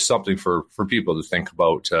 So it's just something for people to think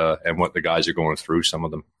about and what the guys are going through, some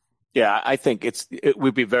of them. Yeah, I think it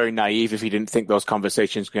would be very naive if he didn't think those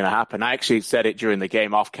conversations were going to happen. I actually said it during the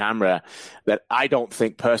game off camera that I don't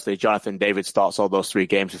think personally Jonathan David starts all those 3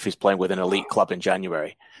 games if he's playing with an elite club in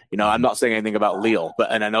January. I'm not saying anything about Lille,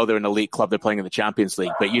 and I know they're an elite club. They're playing in the Champions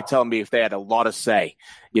League, but you tell me if they had a lot of say,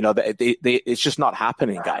 it's just not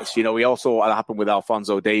happening, guys. We also what happened with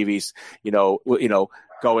Alphonso Davies,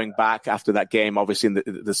 going back after that game, obviously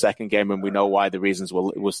in the second game, and we know why the reasons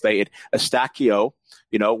were stated. Eustáquio,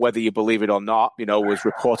 whether you believe it or not, was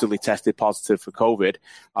reportedly tested positive for COVID.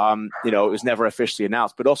 It was never officially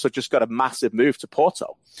announced, but also just got a massive move to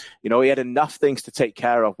Porto. He had enough things to take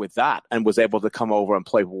care of with that and was able to come over and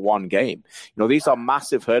play 1 game. These are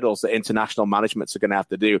massive hurdles that international managements are going to have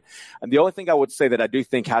to do. And the only thing I would say that I do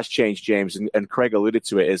think has changed, James, and Craig alluded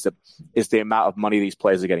to it, is the amount of money these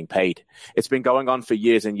players are getting paid. It's been going on for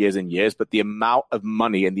years and years and years, but the amount of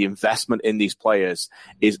money and the investment in these players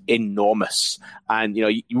is enormous. And,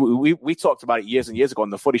 we talked about it years and years ago on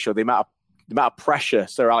the Footy Show, the amount of pressure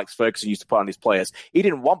Sir Alex Ferguson used to put on his players. He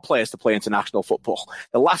didn't want players to play international football.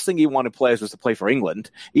 The last thing he wanted players was to play for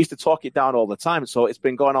England. He used to talk it down all the time. So it's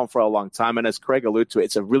been going on for a long time. And as Craig alluded to,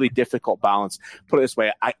 it's a really difficult balance. Put it this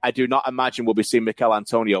way, I do not imagine we'll be seeing Mikel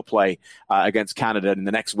Antonio play against Canada in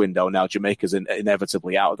the next window. Now Jamaica's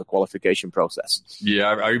inevitably out of the qualification process. Yeah,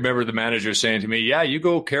 I remember the manager saying to me, yeah, you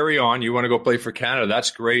go carry on. You want to go play for Canada.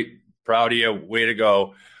 That's great. Proud of you. Way to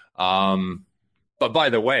go. But by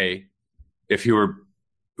the way, if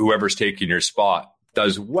whoever's taking your spot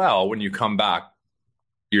does well when you come back,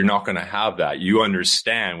 you're not going to have that. You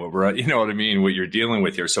understand what what you're dealing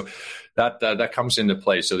with here. So that comes into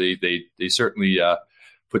play. So they certainly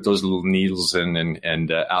put those little needles in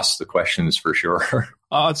and ask the questions for sure.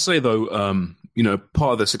 I'd say though,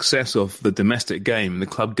 part of the success of the domestic game, the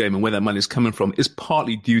club game, and where that money is coming from is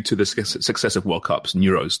partly due to the success of World Cups and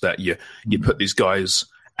Euros, that you put these guys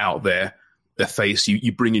out there, their face,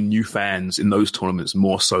 you bring in new fans in those tournaments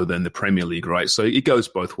more so than the Premier League, right? So it goes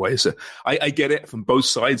both ways. So I get it from both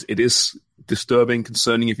sides. It is disturbing,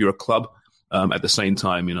 concerning if you're a club. At the same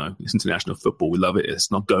time, it's international football. We love it.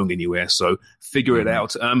 It's not going anywhere. So figure it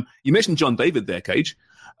out. You mentioned John David there, Cage.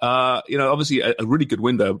 Obviously a really good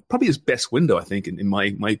window, probably his best window, I think, in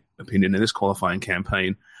my opinion, in this qualifying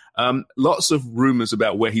campaign. Lots of rumors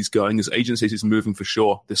about where he's going. His agent says he's moving for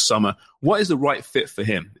sure this summer. What is the right fit for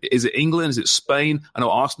him? Is it England? Is it Spain? I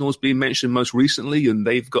know Arsenal's been mentioned most recently, and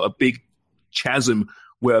they've got a big chasm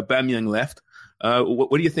where Aubameyang left.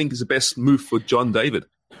 What do you think is the best move for John David?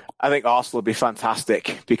 I think Arsenal would be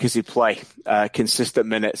fantastic because he'd play consistent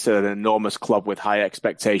minutes at an enormous club with high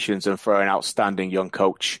expectations and for an outstanding young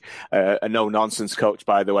coach, a no-nonsense coach,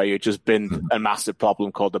 by the way, who'd just been a massive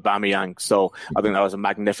problem called Aubameyang. So I think that was a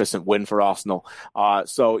magnificent win for Arsenal. I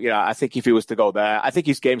think if he was to go there, I think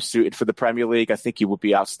his game's suited for the Premier League. I think he would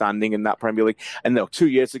be outstanding in that Premier League. And 2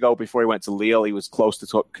 years ago, before he went to Lille, he was close to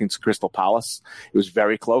talking to Crystal Palace. It was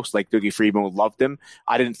very close. Like Dougie Freedman loved him.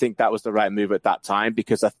 I didn't think that was the right move at that time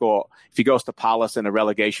because I thought if he goes to Palace in a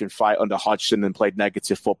relegation fight under Hodgson and played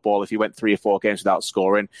negative football, if he went 3 or 4 games without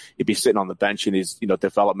scoring, he'd be sitting on the bench and his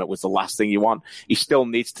development was the last thing you want. He still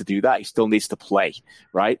needs to do that. He still needs to play,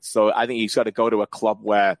 right? So I think he's got to go to a club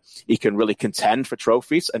where he can really contend for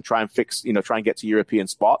trophies and try and get to European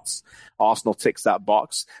spots. Arsenal ticks that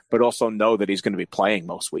box, but also know that he's going to be playing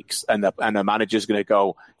most weeks. And the manager's going to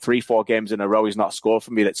go 3-4 games in a row. He's not scored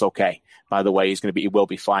for me. That's okay. By the way, he will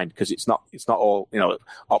be fine because it's not all,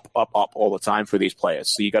 up all the time for these players.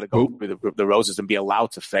 So you got to go through the roses and be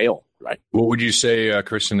allowed to fail, right? What would you say,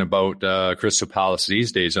 Christian, about Crystal Palace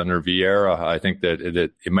these days under Vieira? I think that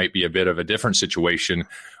it might be a bit of a different situation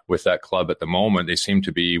with that club at the moment. They seem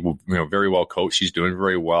to be, very well coached. He's doing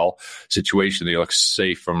very well. Situation, they look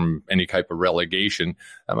safe from any type of relegation.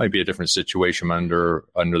 That might be a different situation under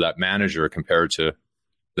that manager compared to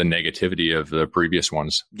the negativity of the previous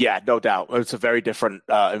ones. Yeah, no doubt. It's a very different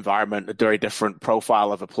environment, a very different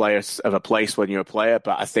profile of a place when you're a player.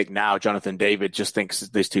 But I think now Jonathan David just thinks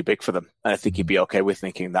this is too big for them. And I think he'd be okay with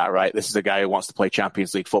thinking that, right? This is a guy who wants to play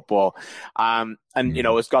Champions League football. And,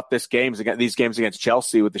 has got these games against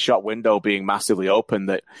Chelsea with the shot window being massively open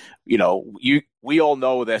that, we all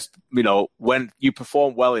know this, when you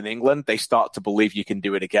perform well in England, they start to believe you can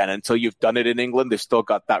do it again. Until you've done it in England, they've still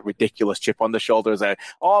got that ridiculous chip on the shoulder. He's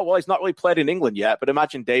not really played in England yet, but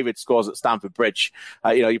imagine David scores at Stamford Bridge.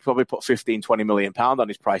 You probably put 15-20 million pounds on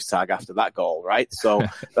his price tag after that goal, right? So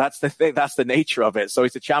that's the thing. That's the nature of it. So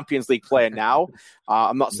he's a Champions League player now.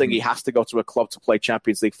 I'm not saying he has to go to a club to play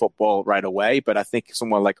Champions League football right away, but I think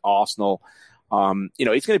somewhere like Arsenal,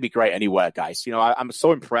 he's going to be great anywhere, guys. I'm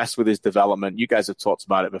so impressed with his development. You guys have talked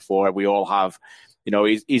about it before. We all have.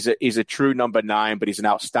 He's a true number 9, but he's an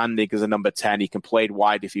outstanding as a number 10. He can play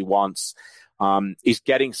wide if he wants. He's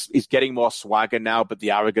getting more swagger now, but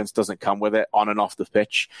the arrogance doesn't come with it on and off the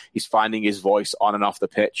pitch. He's finding his voice on and off the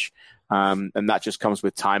pitch, and that just comes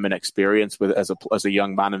with time and experience as a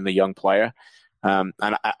young man and a young player. And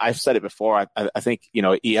I've said it before. I think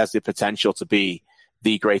he has the potential to be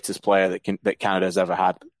the greatest player that Canada's ever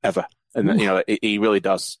had, ever. And he really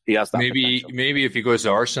does. He has that. Maybe if he goes to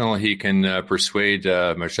Arsenal, he can persuade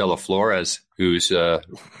Marcelo Flores, who's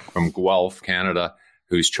from Guelph, Canada,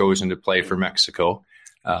 who's chosen to play for Mexico.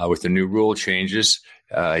 With the new rule changes,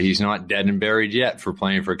 he's not dead and buried yet for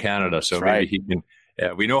playing for Canada. So maybe he can.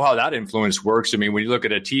 We know how that influence works. I mean, when you look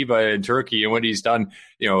at Atiba in Turkey and what he's done,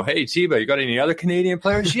 hey, Atiba, you got any other Canadian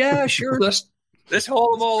players? Yeah, sure. Let's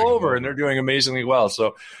haul them all over, and they're doing amazingly well.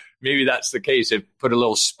 So maybe that's the case. They put a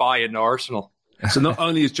little spy in Arsenal. So not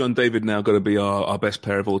only is John David now got to be our best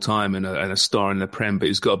player of all time and a star in the Prem, but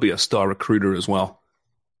he's got to be a star recruiter as well.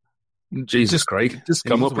 Jesus, Craig.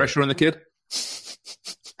 Any more pressure on the kid?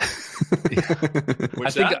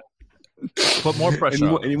 Put more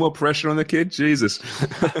pressure. Any more pressure on the kid? Jesus.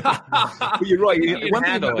 But you're right.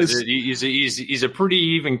 He's a pretty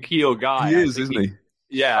even keel guy. He is, isn't he?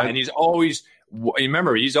 Yeah, and he's always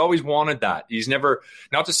wanted that. He's never,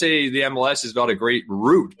 not to say the MLS is not a great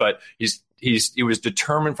route, but he was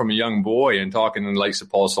determined from a young boy, and talking to the likes of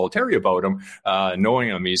Paul Soliteri about him, knowing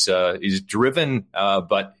him, he's driven,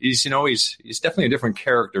 but he's definitely a different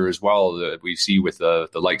character as well that we see with the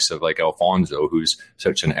likes of like Alfonso, who's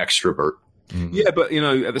such an extrovert. Mm-hmm. Yeah, but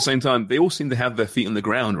at the same time, they all seem to have their feet on the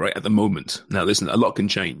ground right at the moment. Now, listen, a lot can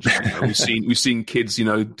change. We've seen kids,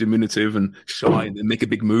 diminutive and shy, and make a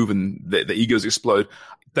big move, and the egos explode.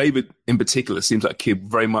 David, in particular, seems like a kid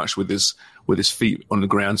very much with his feet on the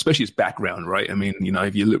ground, especially his background, right? I mean,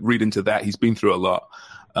 if you read into that, he's been through a lot.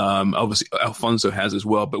 Obviously, Alfonso has as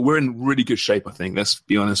well, but we're in really good shape, I think. Let's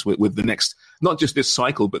be honest with the next, not just this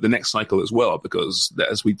cycle, but the next cycle as well, because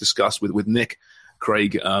as we discussed with Nick,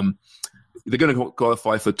 Craig, they're going to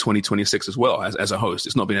qualify for 2026 as well as a host.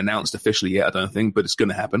 It's not been announced officially yet, I don't think, but it's going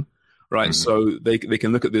to happen, right? Mm-hmm. So they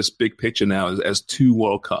can look at this big picture now as 2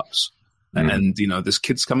 World Cups. Mm-hmm. And, there's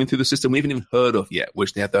kids coming through the system we haven't even heard of yet,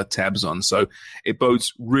 which they have their tabs on. So it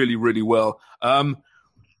bodes really, really well.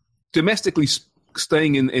 Domestically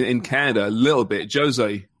staying in Canada a little bit,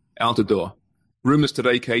 Jose Altidore. Rumors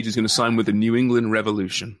today, Cage is going to sign with the New England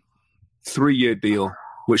Revolution. 3-year deal,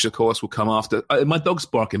 which, of course, will come after. My dog's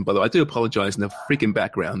barking, by the way. I do apologize in the freaking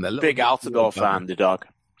background. Big Altidore fan, the dog.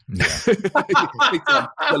 Yeah.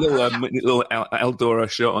 A little Eldora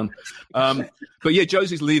shirt on. But yeah,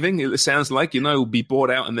 Josie's leaving. It sounds like, will be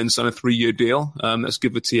bought out and then sign a 3-year deal. That's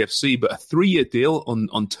good for TFC. But a 3-year deal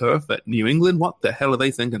on turf at New England? What the hell are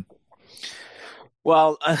they thinking?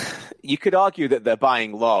 Well, you could argue that they're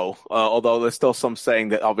buying low, although there's still some saying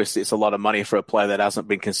that obviously it's a lot of money for a player that hasn't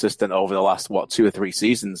been consistent over the last, 2 or 3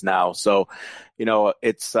 seasons now. So,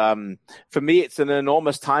 it's for me, it's an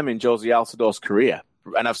enormous time in Jose Altidore's career.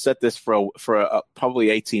 And I've said this for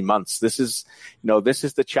probably 18 months. This is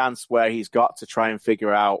the chance where he's got to try and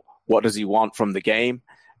figure out what does he want from the game.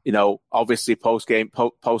 Obviously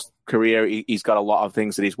post-career, he's got a lot of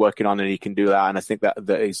things that he's working on, and he can do that. And I think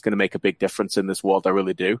that he's going to make a big difference in this world. I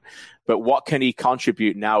really do. But what can he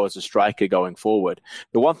contribute now as a striker going forward?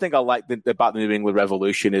 The one thing I like about the New England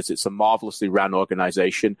Revolution is it's a marvelously ran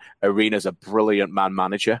organization. Arena's a brilliant man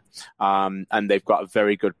manager. And they've got a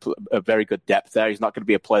very good depth there. He's not going to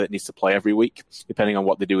be a player that needs to play every week, depending on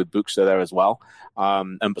what they do with Buxa there as well.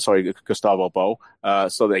 Gustavo Bo.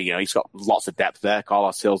 So that, he's got lots of depth there.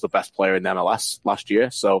 Carlos Hill's the best player in MLS last year.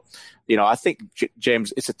 So, I think,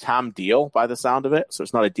 James, it's a TAM deal by the sound of it. So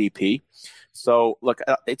it's not a DP. So, look,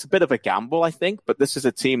 it's a bit of a gamble, I think, but this is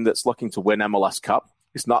a team that's looking to win MLS Cup.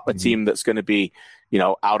 It's not a team that's going to be,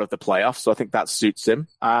 out of the playoffs. So I think that suits him.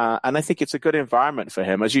 And I think it's a good environment for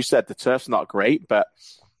him. As you said, the turf's not great, but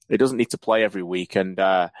he doesn't need to play every week. And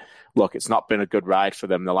look, it's not been a good ride for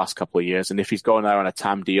them the last couple of years. And if he's going there on a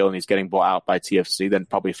TAM deal and he's getting bought out by TFC, then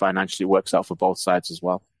probably financially works out for both sides as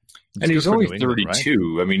well. And he's only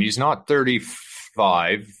 32. Right? I mean, he's not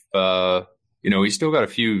 35. He's still got a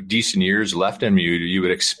few decent years left in him. You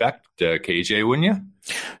would expect, KJ, wouldn't you?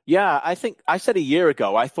 Yeah, I think I said a year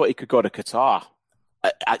ago, I thought he could go to Qatar.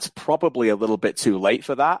 It's probably a little bit too late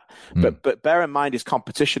for that. But bear in mind his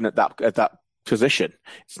competition at that position.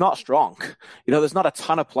 It's not strong. There's not a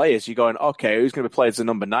ton of players. You're going, okay, who's going to be playing as a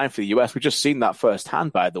number 9 for the US? We've just seen that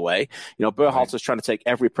firsthand, by the way. Berhalter's trying to take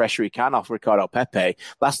every pressure he can off Ricardo Pepe.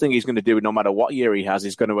 Last thing he's going to do, no matter what year he has,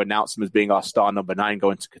 he's going to announce him as being our star number 9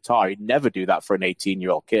 going to Qatar. He'd never do that for an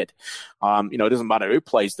 18-year-old kid. It doesn't matter who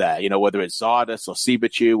plays there, whether it's Zardes or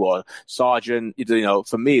Sibachu or Sargent.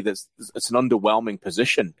 For me, it's an underwhelming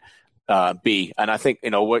position. B. And I think,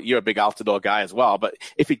 you're a big Altidore guy as well, but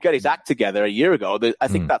if he'd get his act together a year ago, I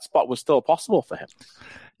think that spot was still possible for him.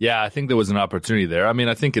 Yeah, I think there was an opportunity there. I mean,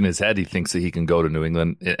 I think in his head, he thinks that he can go to New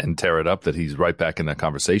England and tear it up, that he's right back in that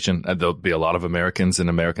conversation. And there'll be a lot of Americans and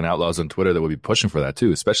American outlaws on Twitter that will be pushing for that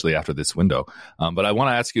too, especially after this window. But I want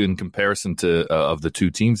to ask you in comparison to of the two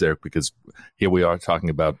teams there, because here we are talking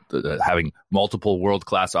about having multiple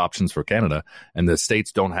world-class options for Canada, and the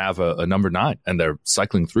States don't have a number 9, and they're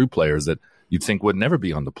cycling through players that you'd think would never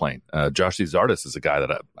be on the plane. Josh Zardes is a guy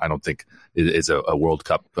that I don't think is a World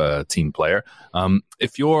Cup team player.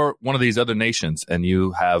 If you're one of these other nations and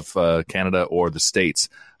you have Canada or the States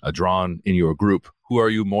drawn in your group, who are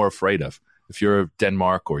you more afraid of? If you're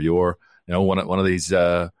Denmark or you're one of these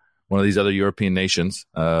other European nations,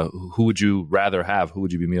 who would you rather have? Who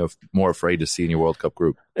would you be more afraid to see in your World Cup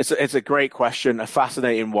group? It's a great question, a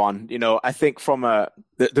fascinating one. I think from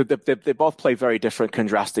they both play very different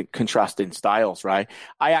contrasting styles, right?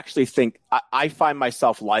 I actually think I find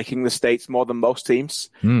myself liking the States more than most teams.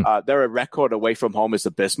 Their record away from home is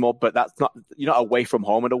abysmal, but that's not, you're not away from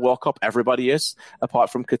home at a World Cup. Everybody is, apart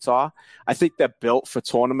from Qatar. I think they're built for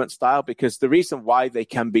tournament style, because the reason why they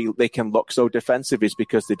can look so defensive is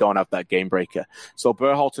because they don't have that game breaker. So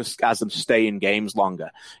Berhalter has them stay in games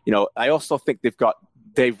longer. I also think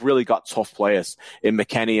they've really got tough players in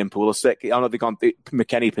McKennie and Pulisic. I know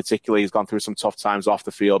McKennie particularly has gone through some tough times off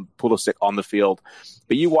the field, Pulisic on the field.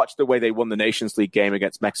 But you watch the way they won the Nations League game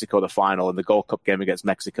against Mexico, the final, and the Gold Cup game against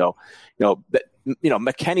Mexico.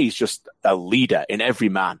 McKennie's just a leader in every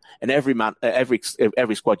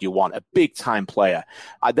squad you want, a big time player.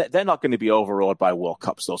 They're not going to be overawed by World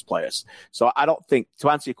Cups, those players. So I don't think, to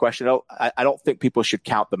answer your question, I don't think people should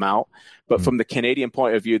count them out. But from the Canadian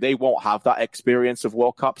point of view, they won't have that experience of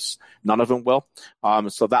World Cups. None of them will.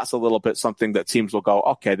 So that's a little bit something that teams will go,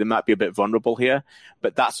 okay, they might be a bit vulnerable here.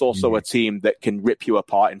 But that's also a team that can rip you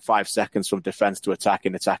apart in 5 seconds from defense to attack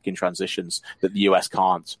in attacking transitions that the US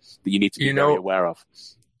can't, that you need to be very aware of.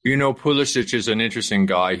 Pulisic is an interesting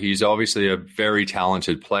guy. He's obviously a very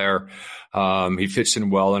talented player. He fits in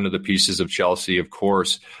well into the pieces of Chelsea, of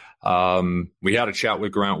course. We had a chat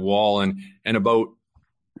with Grant Wall and about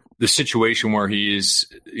the situation where he's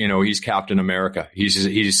Captain America.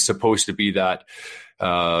 He's supposed to be that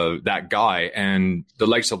guy, and the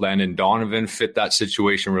likes of Landon Donovan fit that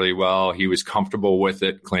situation really well. He was comfortable with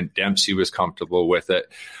it. Clint Dempsey was comfortable with it.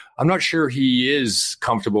 I'm not sure he is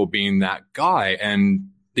comfortable being that guy,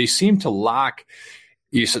 and they seem to lack,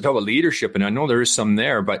 you talk about leadership, and I know there is some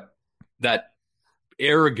there, but that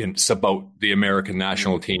arrogance about the American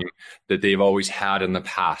national team that they've always had in the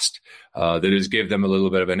past, that has given them a little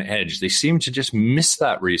bit of an edge. They seem to just miss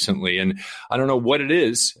that recently, and I don't know what it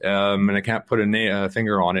is, and I can't put a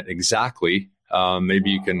finger on it exactly.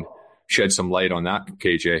 Maybe you can shed some light on that,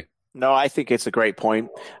 KJ. No, I think it's a great point,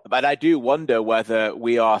 but I do wonder whether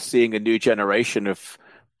we are seeing a new generation of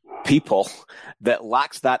people that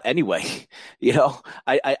lacks that anyway.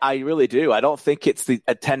 I really do. I don't think it's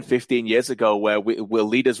 10, 15 years ago where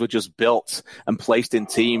leaders were just built and placed in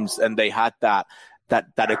teams and they had that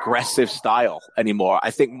aggressive style anymore.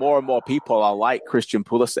 I think more and more people are like Christian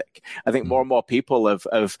Pulisic. I think more and more people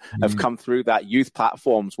have come through that youth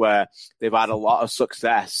platforms where they've had a lot of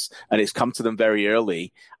success and it's come to them very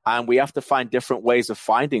early. And we have to find different ways of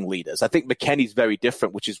finding leaders. I think McKennie's very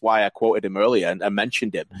different, which is why I quoted him earlier and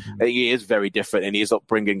mentioned him. I think he is very different, and his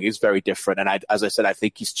upbringing is very different. And as I said, I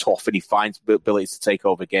think he's tough and he finds abilities to take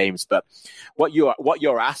over games. But what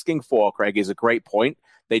you're asking for, Craig, is a great point.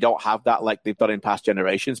 They don't have that like they've done in past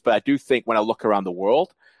generations. But I do think when I look around the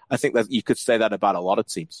world, I think that you could say that about a lot of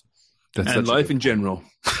teams. And life in general.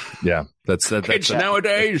 Yeah, that's kids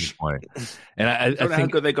nowadays. And I think how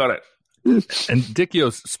good they got it. And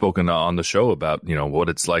Dickio's spoken on the show about, what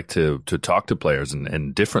it's like to talk to players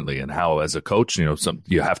and differently, and how as a coach,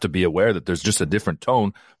 you have to be aware that there's just a different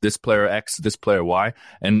tone. This player X, this player Y.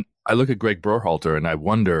 And I look at Greg Berhalter and I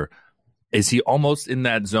wonder, is he almost in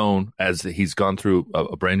that zone as he's gone through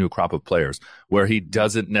a brand new crop of players where he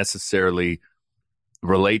doesn't necessarily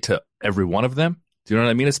relate to every one of them? Do you know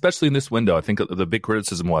what I mean? Especially in this window, I think the big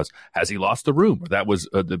criticism was, has he lost the room? That was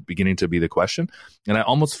the beginning to be the question. And I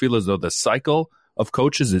almost feel as though the cycle of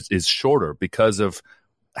coaches is shorter because of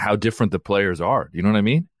how different the players are. Do you know what I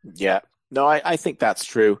mean? Yeah. No, I think that's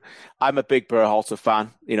true. I'm a big Berhalter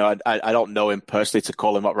fan. I don't know him personally to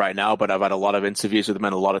call him up right now, but I've had a lot of interviews with him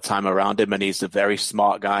and a lot of time around him, and he's a very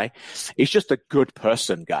smart guy. He's just a good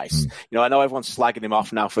person, guys. I know everyone's slagging him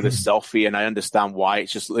off now for this selfie, and I understand why.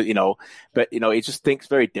 It's just, but, he just thinks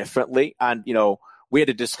very differently. And, we had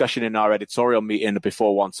a discussion in our editorial meeting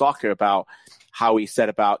before One Soccer about how he said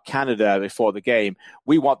about Canada before the game,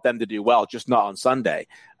 we want them to do well, just not on Sunday.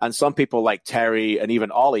 And some people like Terry and even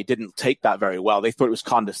Ollie didn't take that very well. They thought it was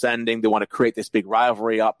condescending. They want to create this big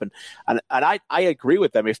rivalry up. And I agree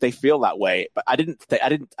with them if they feel that way. But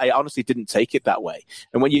I honestly didn't take it that way.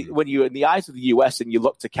 And when you in the eyes of the US and you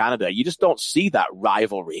look to Canada, you just don't see that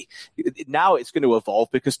rivalry. Now it's going to evolve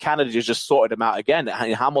because Canada just sorted them out again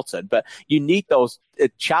in Hamilton. But you need those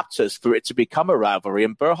chapters for it to become a rivalry.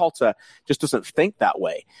 And Berhalter just doesn't think that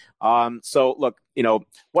way. So look,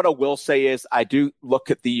 what I will say is I do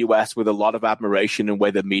look at the US with a lot of admiration in the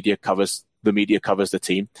way the media covers the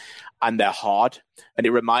team, and they're hard. And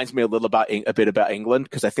it reminds me a bit about England,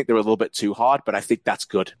 because I think they're a little bit too hard, but I think that's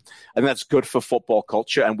good. And that's good for football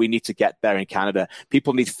culture, and we need to get there in Canada.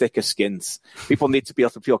 People need thicker skins. People need to be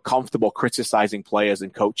able to feel comfortable criticizing players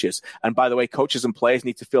and coaches. And by the way, coaches and players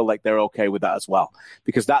need to feel like they're okay with that as well,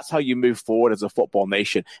 because that's how you move forward as a football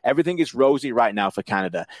nation. Everything is rosy right now for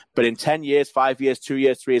Canada, but in 10 years, 5 years, 2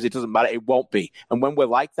 years, 3 years, it doesn't matter. It won't be. And when we're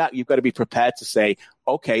like that, you've got to be prepared to say,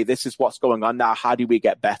 okay, this is what's going on now. How do we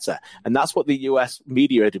get better? And that's what the US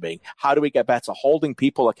media are doing. How do we get better? Holding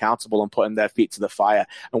people accountable and putting their feet to the fire.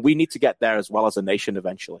 And we need to get there as well as a nation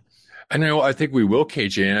eventually. I think we will,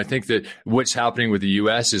 KJ. And I think that what's happening with the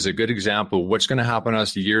U.S. is a good example of what's going to happen to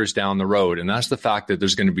us years down the road. And that's the fact that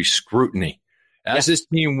there's going to be scrutiny. As this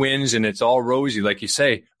team wins and it's all rosy, like you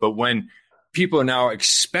say, but when people are now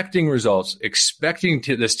expecting results, expecting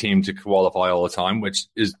this team to qualify all the time, which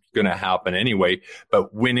is going to happen anyway,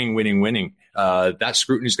 but winning, that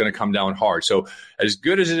scrutiny is going to come down hard. So as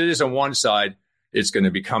good as it is on one side, it's going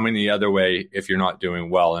to be coming the other way if you're not doing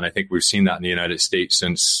well. And I think we've seen that in the United States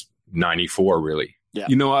since 94, really. Yeah.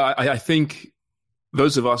 I think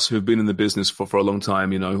those of us who've been in the business for a long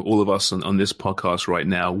time, all of us on this podcast right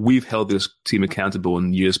now, we've held this team accountable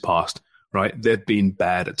in years past. Right. They've been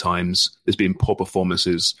bad at times. There's been poor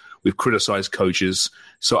performances. We've criticized coaches.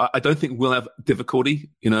 So I don't think we'll have difficulty,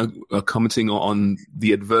 commenting on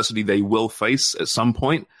the adversity they will face at some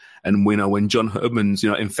point. And when John Herdman's,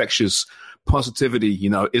 infectious positivity,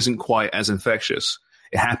 isn't quite as infectious,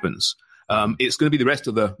 it happens. It's going to be the rest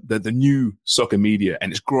of the new soccer media,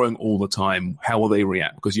 and it's growing all the time. How will they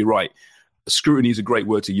react? Because you're right. Scrutiny is a great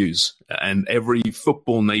word to use, and every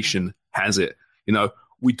football nation has it.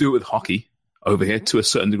 We do it with hockey over here to a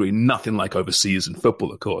certain degree, nothing like overseas in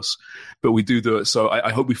football, of course, but we do it. So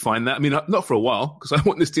I hope we find that. I mean, not for a while, because I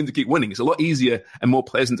want this team to keep winning. It's a lot easier and more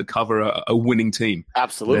pleasant to cover a winning team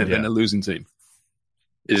than a losing team.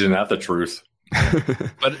 Isn't that the truth?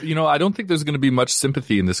 But, I don't think there's going to be much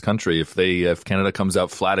sympathy in this country if Canada comes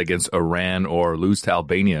out flat against Iran or lose to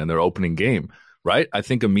Albania in their opening game. Right? I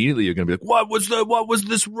think immediately you're going to be like, what was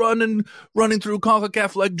this running through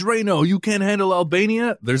CONCACAF like Drano? You can't handle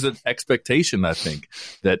Albania? There's an expectation, I think,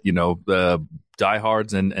 that, the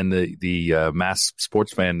diehards and the mass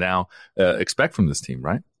sports fan now expect from this team,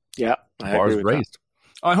 right? Yeah. Bars raised.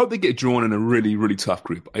 I hope they get drawn in a really, really tough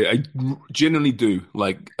group. I genuinely do,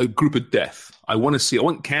 like a group of death. I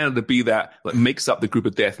want Canada to be that, makes up the group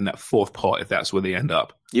of death in that fourth pot, if that's where they end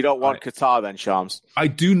up. You don't want Qatar then, Shams? I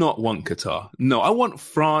do not want Qatar. No, I want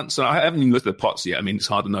France. I haven't even looked at the pots yet. I mean, it's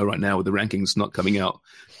hard to know right now with the rankings not coming out,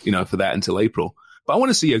 for that until April. But I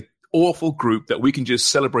want to see an awful group that we can just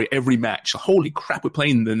celebrate every match. Holy crap, we're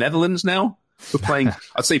playing the Netherlands now? We're playing,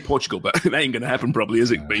 I'd say Portugal, but that ain't going to happen probably,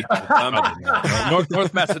 is it, B?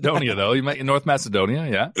 North Macedonia, though. You might North Macedonia,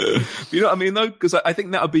 yeah. You know what I mean, though? Because I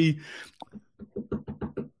think that would be,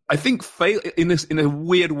 in a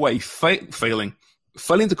weird way, failing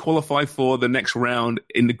to qualify for the next round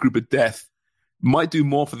in the group of death might do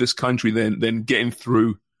more for this country than getting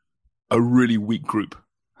through a really weak group.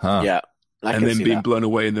 Yeah. And then being blown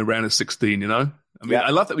away in the round of 16, I mean, I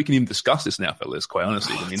love that we can even discuss this now, fellas, quite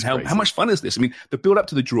honestly. I mean, how much fun is this? I mean, the build up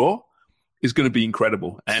to the draw is going to be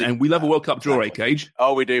incredible. And we love a World Cup draw, Cage?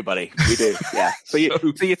 Oh, we do, buddy. We do, yeah. So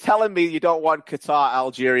you're telling me you don't want Qatar,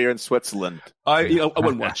 Algeria, and Switzerland? I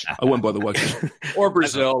wouldn't watch. I wouldn't bother watching. Or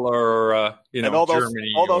Brazil, or and all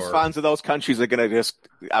Germany. All those fans of those countries are going to just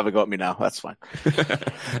have a go at me now. That's fine.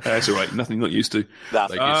 That's all right. Nothing not used to.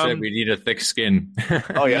 Like you said, we need a thick skin.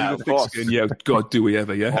 Oh, yeah, of course. Skin. Yeah, God, do we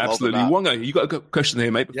ever? Yeah, absolutely. Wonga, you got a question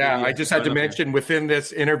here, mate? Yeah, I just had to mention within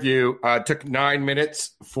this interview, it took 9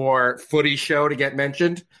 minutes for Footy Show to get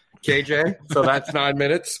mentioned, KJ. So that's 9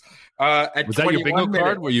 minutes. Was that your bingo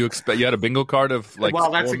card? Where you had a bingo card of like?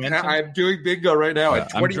 Well, I'm doing bingo right now. At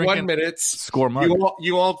 21 minutes, score mug.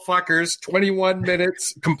 You old fuckers, 21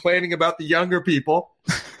 minutes complaining about the younger people.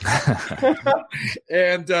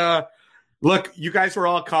 And look, you guys were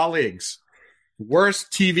all colleagues.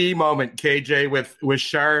 Worst TV moment, KJ, with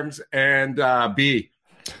Sharms and B.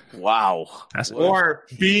 Wow. Or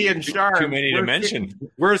B and Sharms. Too many to mention.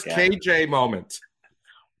 Worst KJ moment.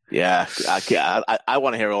 Yeah, I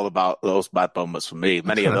want to hear all about those bad moments from me.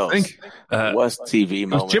 Many of those worst TV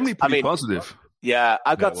moments. It was generally pretty positive. Yeah,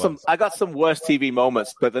 I got some worst TV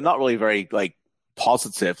moments, but they're not really very like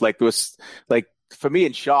positive. Like there was for me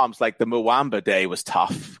and Shams, like the Mwamba day was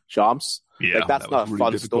tough. Shams. Yeah, like, that's not a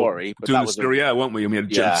fun story. But doing the story, weren't we? I mean,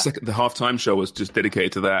 the halftime show was just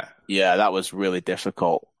dedicated to that. Yeah, that was really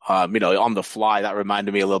difficult. On the fly, that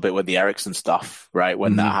reminded me a little bit with the Ericsson stuff, right?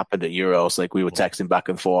 When that happened at Euros, like we were texting back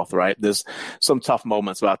and forth, right? There's some tough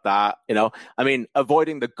moments about that, I mean,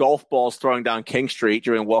 avoiding the golf balls throwing down King Street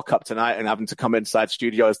during World Cup tonight and having to come inside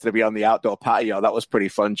studios to be on the outdoor patio. That was pretty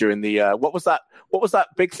fun during the, what was that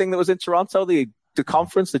big thing that was in Toronto? The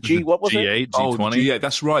conference, what was G8, it? G20. Oh, G8,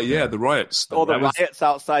 that's right. Yeah, the riots. Riots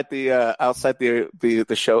outside the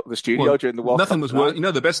show, the studio during the World Cup. Nothing was worse.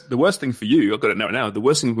 The worst thing for you, I've got it now. The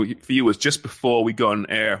worst thing for you was just before we got on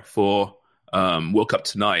air for World Cup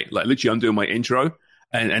Tonight. Like literally, I'm doing my intro,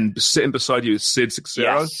 and sitting beside you is Sid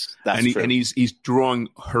Sixero, and he's drawing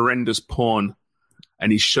horrendous porn,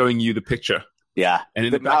 and he's showing you the picture. Yeah. And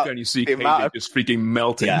in the background, you see KJ just freaking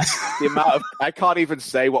melting. Yeah. The amount of, I can't even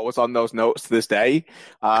say what was on those notes to this day,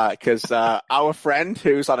 because our friend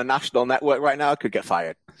who's on a national network right now could get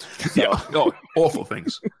fired. So. Yeah. Oh, awful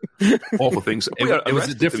things. Awful things. It was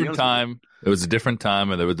a different time. It was a different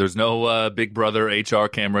time, and there's no Big Brother HR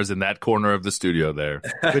cameras in that corner of the studio there.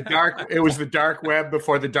 It was the dark web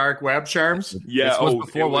before the dark web, Sharms? Yeah. It was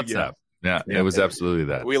before WhatsApp. Yeah, it was absolutely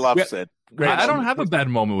that. We love Sid. I don't have a bad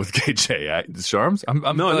moment with KJ. Sharms.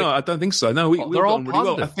 No, I don't think so. No, they're all really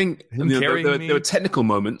positive. Well. I think there were technical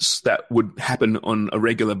moments that would happen on a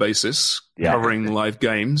regular basis, covering live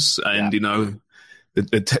games, and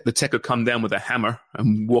the tech would come down with a hammer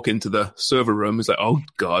and walk into the server room. It's like, oh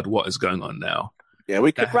God, what is going on now? Yeah,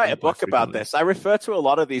 we could write a book about this. I refer to a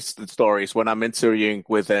lot of these stories when I'm interviewing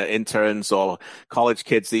with interns or college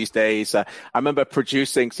kids these days. I remember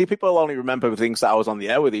producing. See, people only remember things that I was on the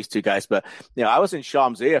air with these two guys, but I was in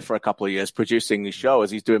Sham's ear for a couple of years producing the show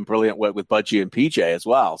as he's doing brilliant work with Budgie and PJ as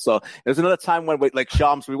well. So there's another time when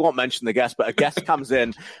Shams, we won't mention the guest, but a guest comes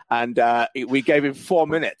in and we gave him 4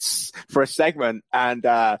 minutes for a segment, and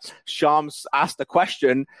Shams asked a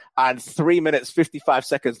question, and 3 minutes 55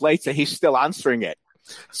 seconds later, he's still answering it.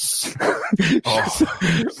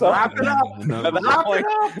 Wrap it up.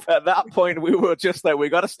 At that point, we were just like, we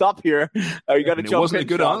got to stop here. You got to jump. It wasn't a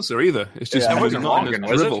good answer either. It's just it wasn't wrong,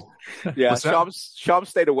 was it? Yeah, Shams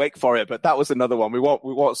stayed awake for it, but that was another one. We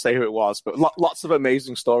won't say who it was, but lots of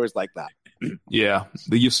amazing stories like that. Yeah,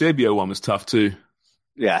 the Eusebio one was tough too.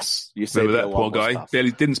 Yes, you remember that poor guy?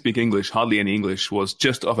 Barely didn't speak English, hardly any English. Was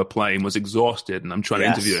just off a plane, was exhausted, and I'm trying to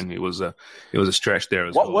interview him. It was a stretch there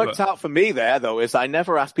as well. What worked out for me there, though, is I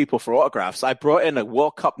never asked people for autographs. I brought in a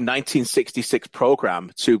World Cup 1966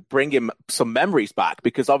 program to bring him some memories back,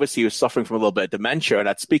 because obviously he was suffering from a little bit of dementia, and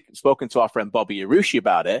I'd spoken to our friend Bobby Irushi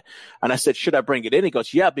about it, and I said, should I bring it in? He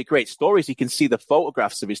goes, yeah, it'd be great stories. He can see the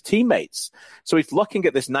photographs of his teammates. So he's looking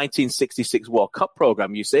at this 1966 World Cup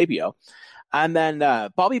program, Eusebio. And then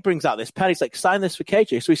Bobby brings out this pen. He's like, sign this for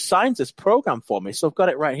KJ. So he signs this program for me. So I've got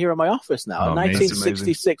it right here in my office now. A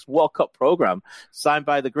 1966 World Cup program signed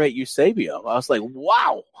by the great Eusebio. I was like,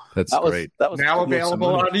 wow. That's great. That was now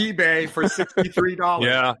available on eBay for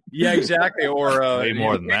 $63. Yeah, exactly. Or way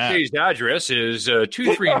more than that. KJ's address is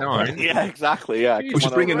 239. Yeah, exactly. Yeah. We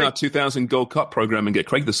should bring in our 2000 Gold Cup program and get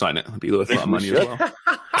Craig to sign it. It'd be worth a lot of money as well.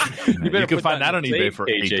 You can find that on eBay for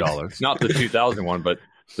 $8. Not the 2000 one, but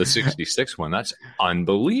the 66 one. That's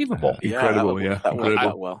unbelievable. Incredible, That worked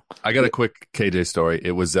out well. I got a quick KJ story.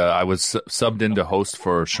 It was I was subbed in to host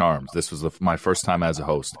for Charms. This was my first time as a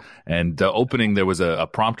host. And the opening, there was a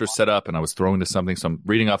prompter set up, and I was throwing to something. So I'm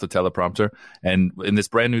reading off the teleprompter. And in this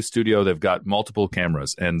brand new studio, they've got multiple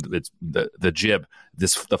cameras, and it's the jib,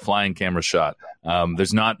 the flying camera shot.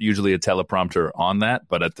 There's not usually a teleprompter on that,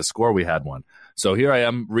 but at the score we had one. So here I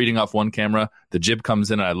am reading off one camera. The jib comes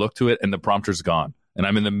in, and I look to it, and the prompter's gone. And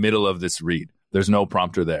I'm in the middle of this read. There's no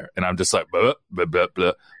prompter there. And I'm just like, blah, blah, blah,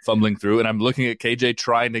 blah, fumbling through. And I'm looking at KJ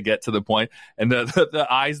trying to get to the point. And the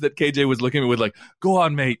eyes that KJ was looking at me with, like, go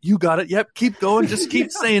on, mate. You got it. Yep. Keep going. Just keep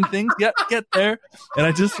saying things. Yep. Get there. And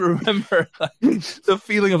I just remember the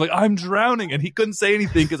feeling of, like, I'm drowning. And he couldn't say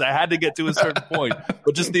anything because I had to get to a certain point.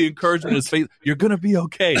 But just the encouragement in his face, you're going to be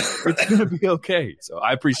okay. It's going to be okay. So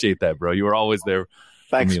I appreciate that, bro. You were always there.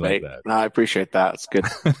 Thanks, mate. Like No, I appreciate that. It's good.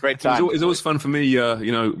 Great time. It's always fun for me,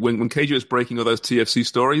 when KJ was breaking all those TFC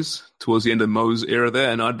stories towards the end of Mo's era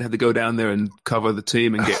there, and I'd have to go down there and cover the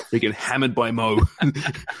team and get freaking hammered by Mo.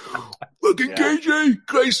 Fucking KJ,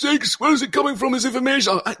 Christ's sakes, where is it coming from, this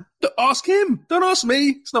information? Ask him. Don't ask me.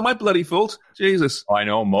 It's not my bloody fault. Jesus. I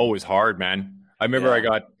know. Mo was hard, man. I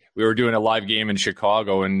remember we were doing a live game in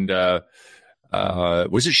Chicago, and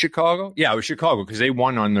was it Chicago? Yeah, it was Chicago because they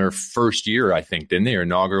won on their first year, I think, didn't they? Their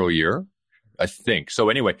inaugural year, I think. So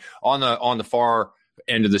anyway, on the far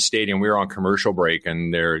end of the stadium, we were on commercial break,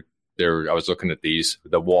 and I was looking at the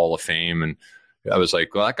Wall of Fame, and I was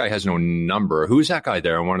like, well, that guy has no number. Who's that guy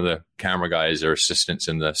there? And one of the camera guys or assistants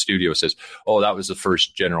in the studio says, oh, that was the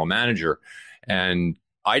first general manager. And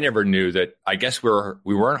I never knew that. I guess we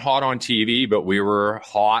weren't hot on TV, but we were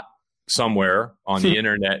hot somewhere on the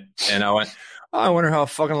internet. And I went, I wonder how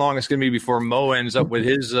fucking long it's going to be before Mo ends up with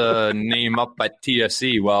his name up at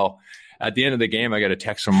TFC. Well, at the end of the game, I got a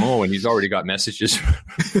text from Mo, and he's already got messages.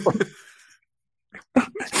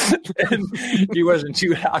 And he wasn't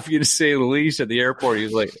too happy, to say the least, at the airport. He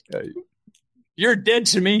was like, you're dead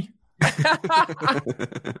to me.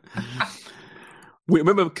 We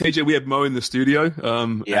remember, KJ, we had Mo in the studio,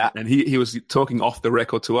 and he was talking off the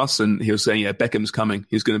record to us, and he was saying, Beckham's coming.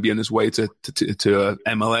 He's going to be on his way to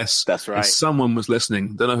MLS. That's right. And someone was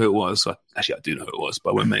listening. Don't know who it was. Actually, I do know who it was,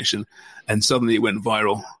 but I won't mention. And suddenly it went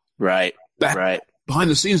viral. Right, right. Behind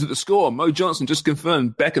the scenes of the score, Mo Johnson just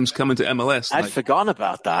confirmed Beckham's coming to MLS. I'd forgotten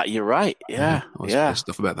about that. You're right. Yeah, I was pissed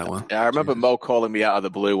off about that one. Yeah, I remember Mo calling me out of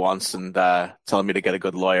the blue once and telling me to get a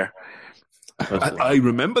good lawyer. I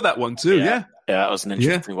remember that one too. Yeah, that was an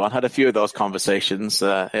interesting one. Had a few of those conversations.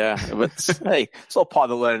 But hey, it's all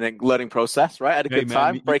part of the learning process, right? Had a good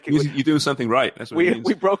time. You're doing something right. That's what it means.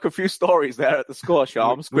 We broke a few stories there at the score,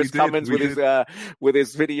 Shams. Chris Cummins with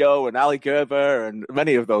his video, and Ali Gerber, and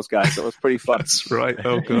many of those guys. It was pretty fun. That's right.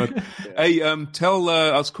 Oh god. Hey, tell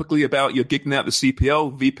us quickly about your gig now at the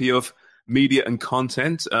CPL, VP of Media and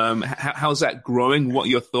Content. How's that growing? What are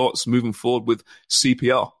your thoughts moving forward with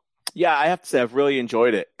CPL? Yeah, I have to say I've really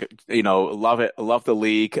enjoyed it. Love it. I love the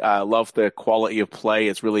league. Love the quality of play.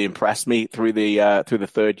 It's really impressed me through the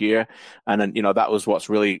third year. And then, that was what's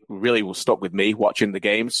really stuck with me watching the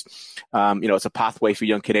games. It's a pathway for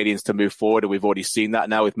young Canadians to move forward. And we've already seen that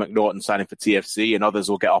now with McNaughton signing for TFC, and others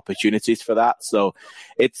will get opportunities for that. So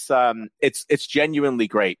it's genuinely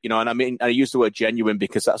great, and I mean, I use the word genuine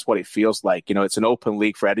because that's what it feels like. It's an open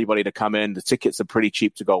league for anybody to come in. The tickets are pretty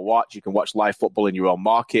cheap to go watch. You can watch live football in your own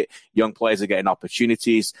market. Young players are getting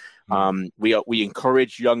opportunities. We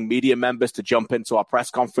encourage young media members to jump into our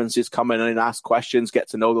press conferences, come in and ask questions, get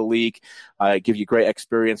to know the league, give you great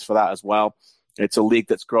experience for that as well. It's a league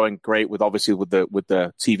that's growing great with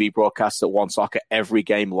the TV broadcasts at One Soccer, every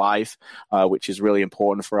game live, which is really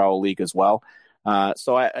important for our league as well.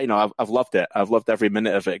 So I've loved it. I've loved every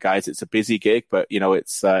minute of it, guys. It's a busy gig, but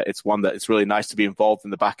it's one that it's really nice to be involved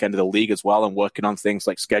in the back end of the league as well, and working on things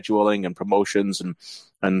like scheduling and promotions and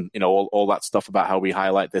all that stuff about how we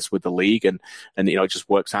highlight this with the league, and it just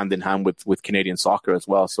works hand in hand with Canadian soccer as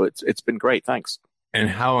well. So it's been great. Thanks. And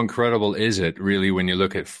how incredible is it, really, when you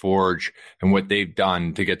look at Forge and what they've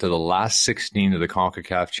done to get to the last 16 of the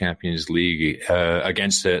CONCACAF Champions League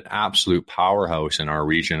against an absolute powerhouse in our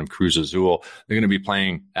region of Cruz Azul. They're going to be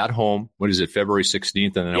playing at home, February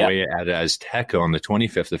 16th, and then away at Azteca on the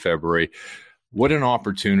 25th of February. What an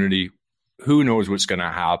opportunity. Who knows what's going to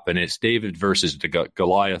happen? It's David versus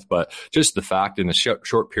Goliath, but just the fact in the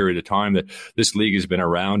short period of time that this league has been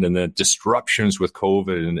around, and the disruptions with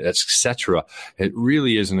COVID and et cetera, it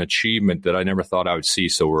really is an achievement that I never thought I would see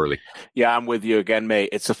so early. Yeah, I'm with you again, mate.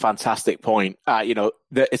 It's a fantastic point.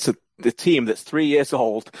 the team that's 3 years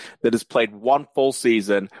old that has played one full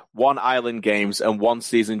season, one island games, and one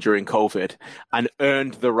season during COVID, and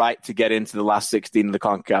earned the right to get into the last 16 of the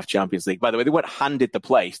CONCACAF Champions League. By the way, they weren't handed the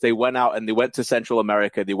place. They went out and they went to Central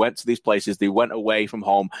America. They went to these places. They went away from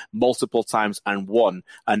home multiple times and won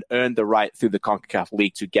and earned the right through the CONCACAF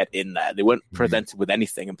League to get in there. They weren't presented with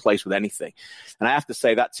anything and placed with anything. And I have to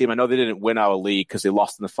say, that team, I know they didn't win our league because they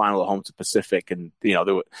lost in the final at home to Pacific, and they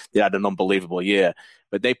had an unbelievable year.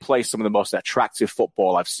 But they play some of the most attractive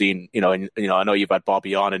football I've seen. I know you've had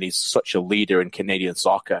Bobby on, and he's such a leader in Canadian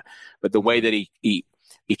soccer. But the way that he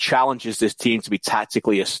challenges this team to be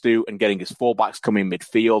tactically astute and getting his fullbacks coming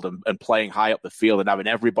midfield and playing high up the field and having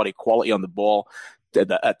everybody quality on the ball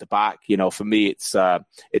at the back. For me, it's a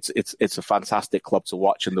fantastic club to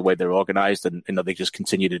watch, and the way they're organized, and they just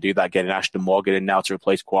continue to do that. Getting Ashton Morgan in now to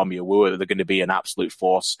replace Kwame Awuah, they're going to be an absolute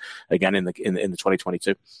force again in the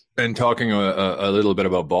 2022. And talking a little bit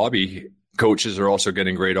about Bobby, coaches are also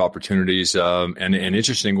getting great opportunities. And an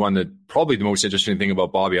interesting one, that probably the most interesting thing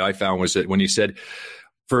about Bobby I found was that when he said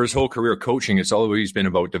for his whole career coaching, it's always been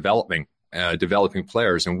about developing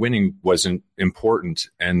players, and winning wasn't important.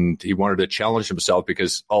 And he wanted to challenge himself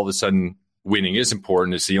because all of a sudden winning is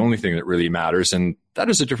important. It's the only thing that really matters. And that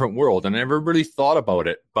is a different world. And I never really thought about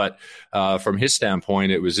it. But from his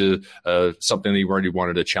standpoint, it was something that he really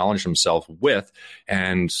wanted to challenge himself with.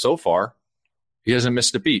 And so far, he hasn't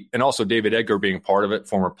missed a beat. And also David Edgar being part of it,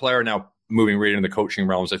 former player, now moving right into the coaching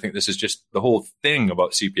realms. I think this is just the whole thing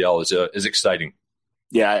about CPL is exciting.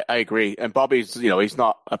 Yeah, I agree. And Bobby's, he's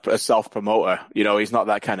not a self-promoter. He's not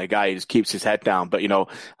that kind of guy. He just keeps his head down. But,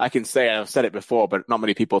 I can say, I've said it before, but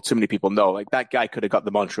too many people know, like, that guy could have got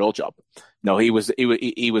the Montreal job. He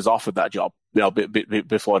was offered that job,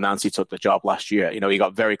 before Nancy took the job last year. He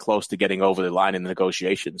got very close to getting over the line in the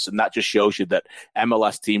negotiations. And that just shows you that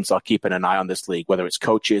MLS teams are keeping an eye on this league, whether it's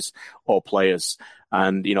coaches or players.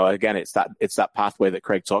 And, again, it's that pathway that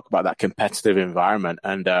Craig talked about, that competitive environment.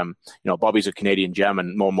 And, Bobby's a Canadian gem,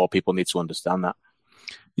 and more people need to understand that.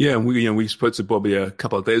 Yeah, we spoke to Bobby a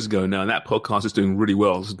couple of days ago now, and that podcast is doing really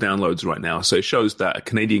well. It's downloads right now. So it shows that a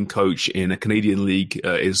Canadian coach in a Canadian league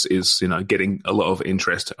is getting a lot of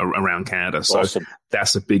interest around Canada. So awesome.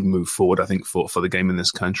 That's a big move forward, I think, for the game in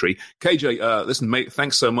this country. KJ, listen, mate,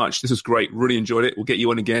 thanks so much. This was great. Really enjoyed it. We'll get you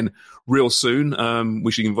on again real soon.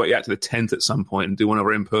 We should invite you out to the tent at some point and do one of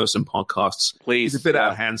our in-person podcasts. Please. It's a bit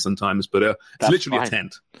out of hand sometimes, but it's literally fine. A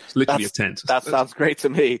tent. It's literally a tent. That sounds great to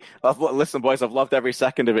me. Listen, boys, I've loved every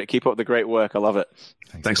second of it. Keep up the great work. I love it.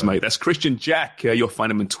 Thanks mate. That's Kristian Jack. You'll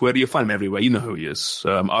find him on Twitter. You'll find him everywhere. You know who he is.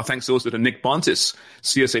 Our thanks also to Nick Bontis,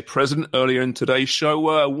 CSA president, earlier in today's show.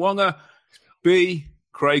 Wonga, B,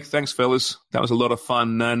 Craig, thanks, fellas. That was a lot of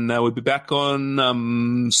fun. And we'll be back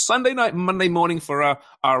on Sunday night, Monday morning for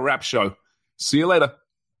our wrap show. See you later.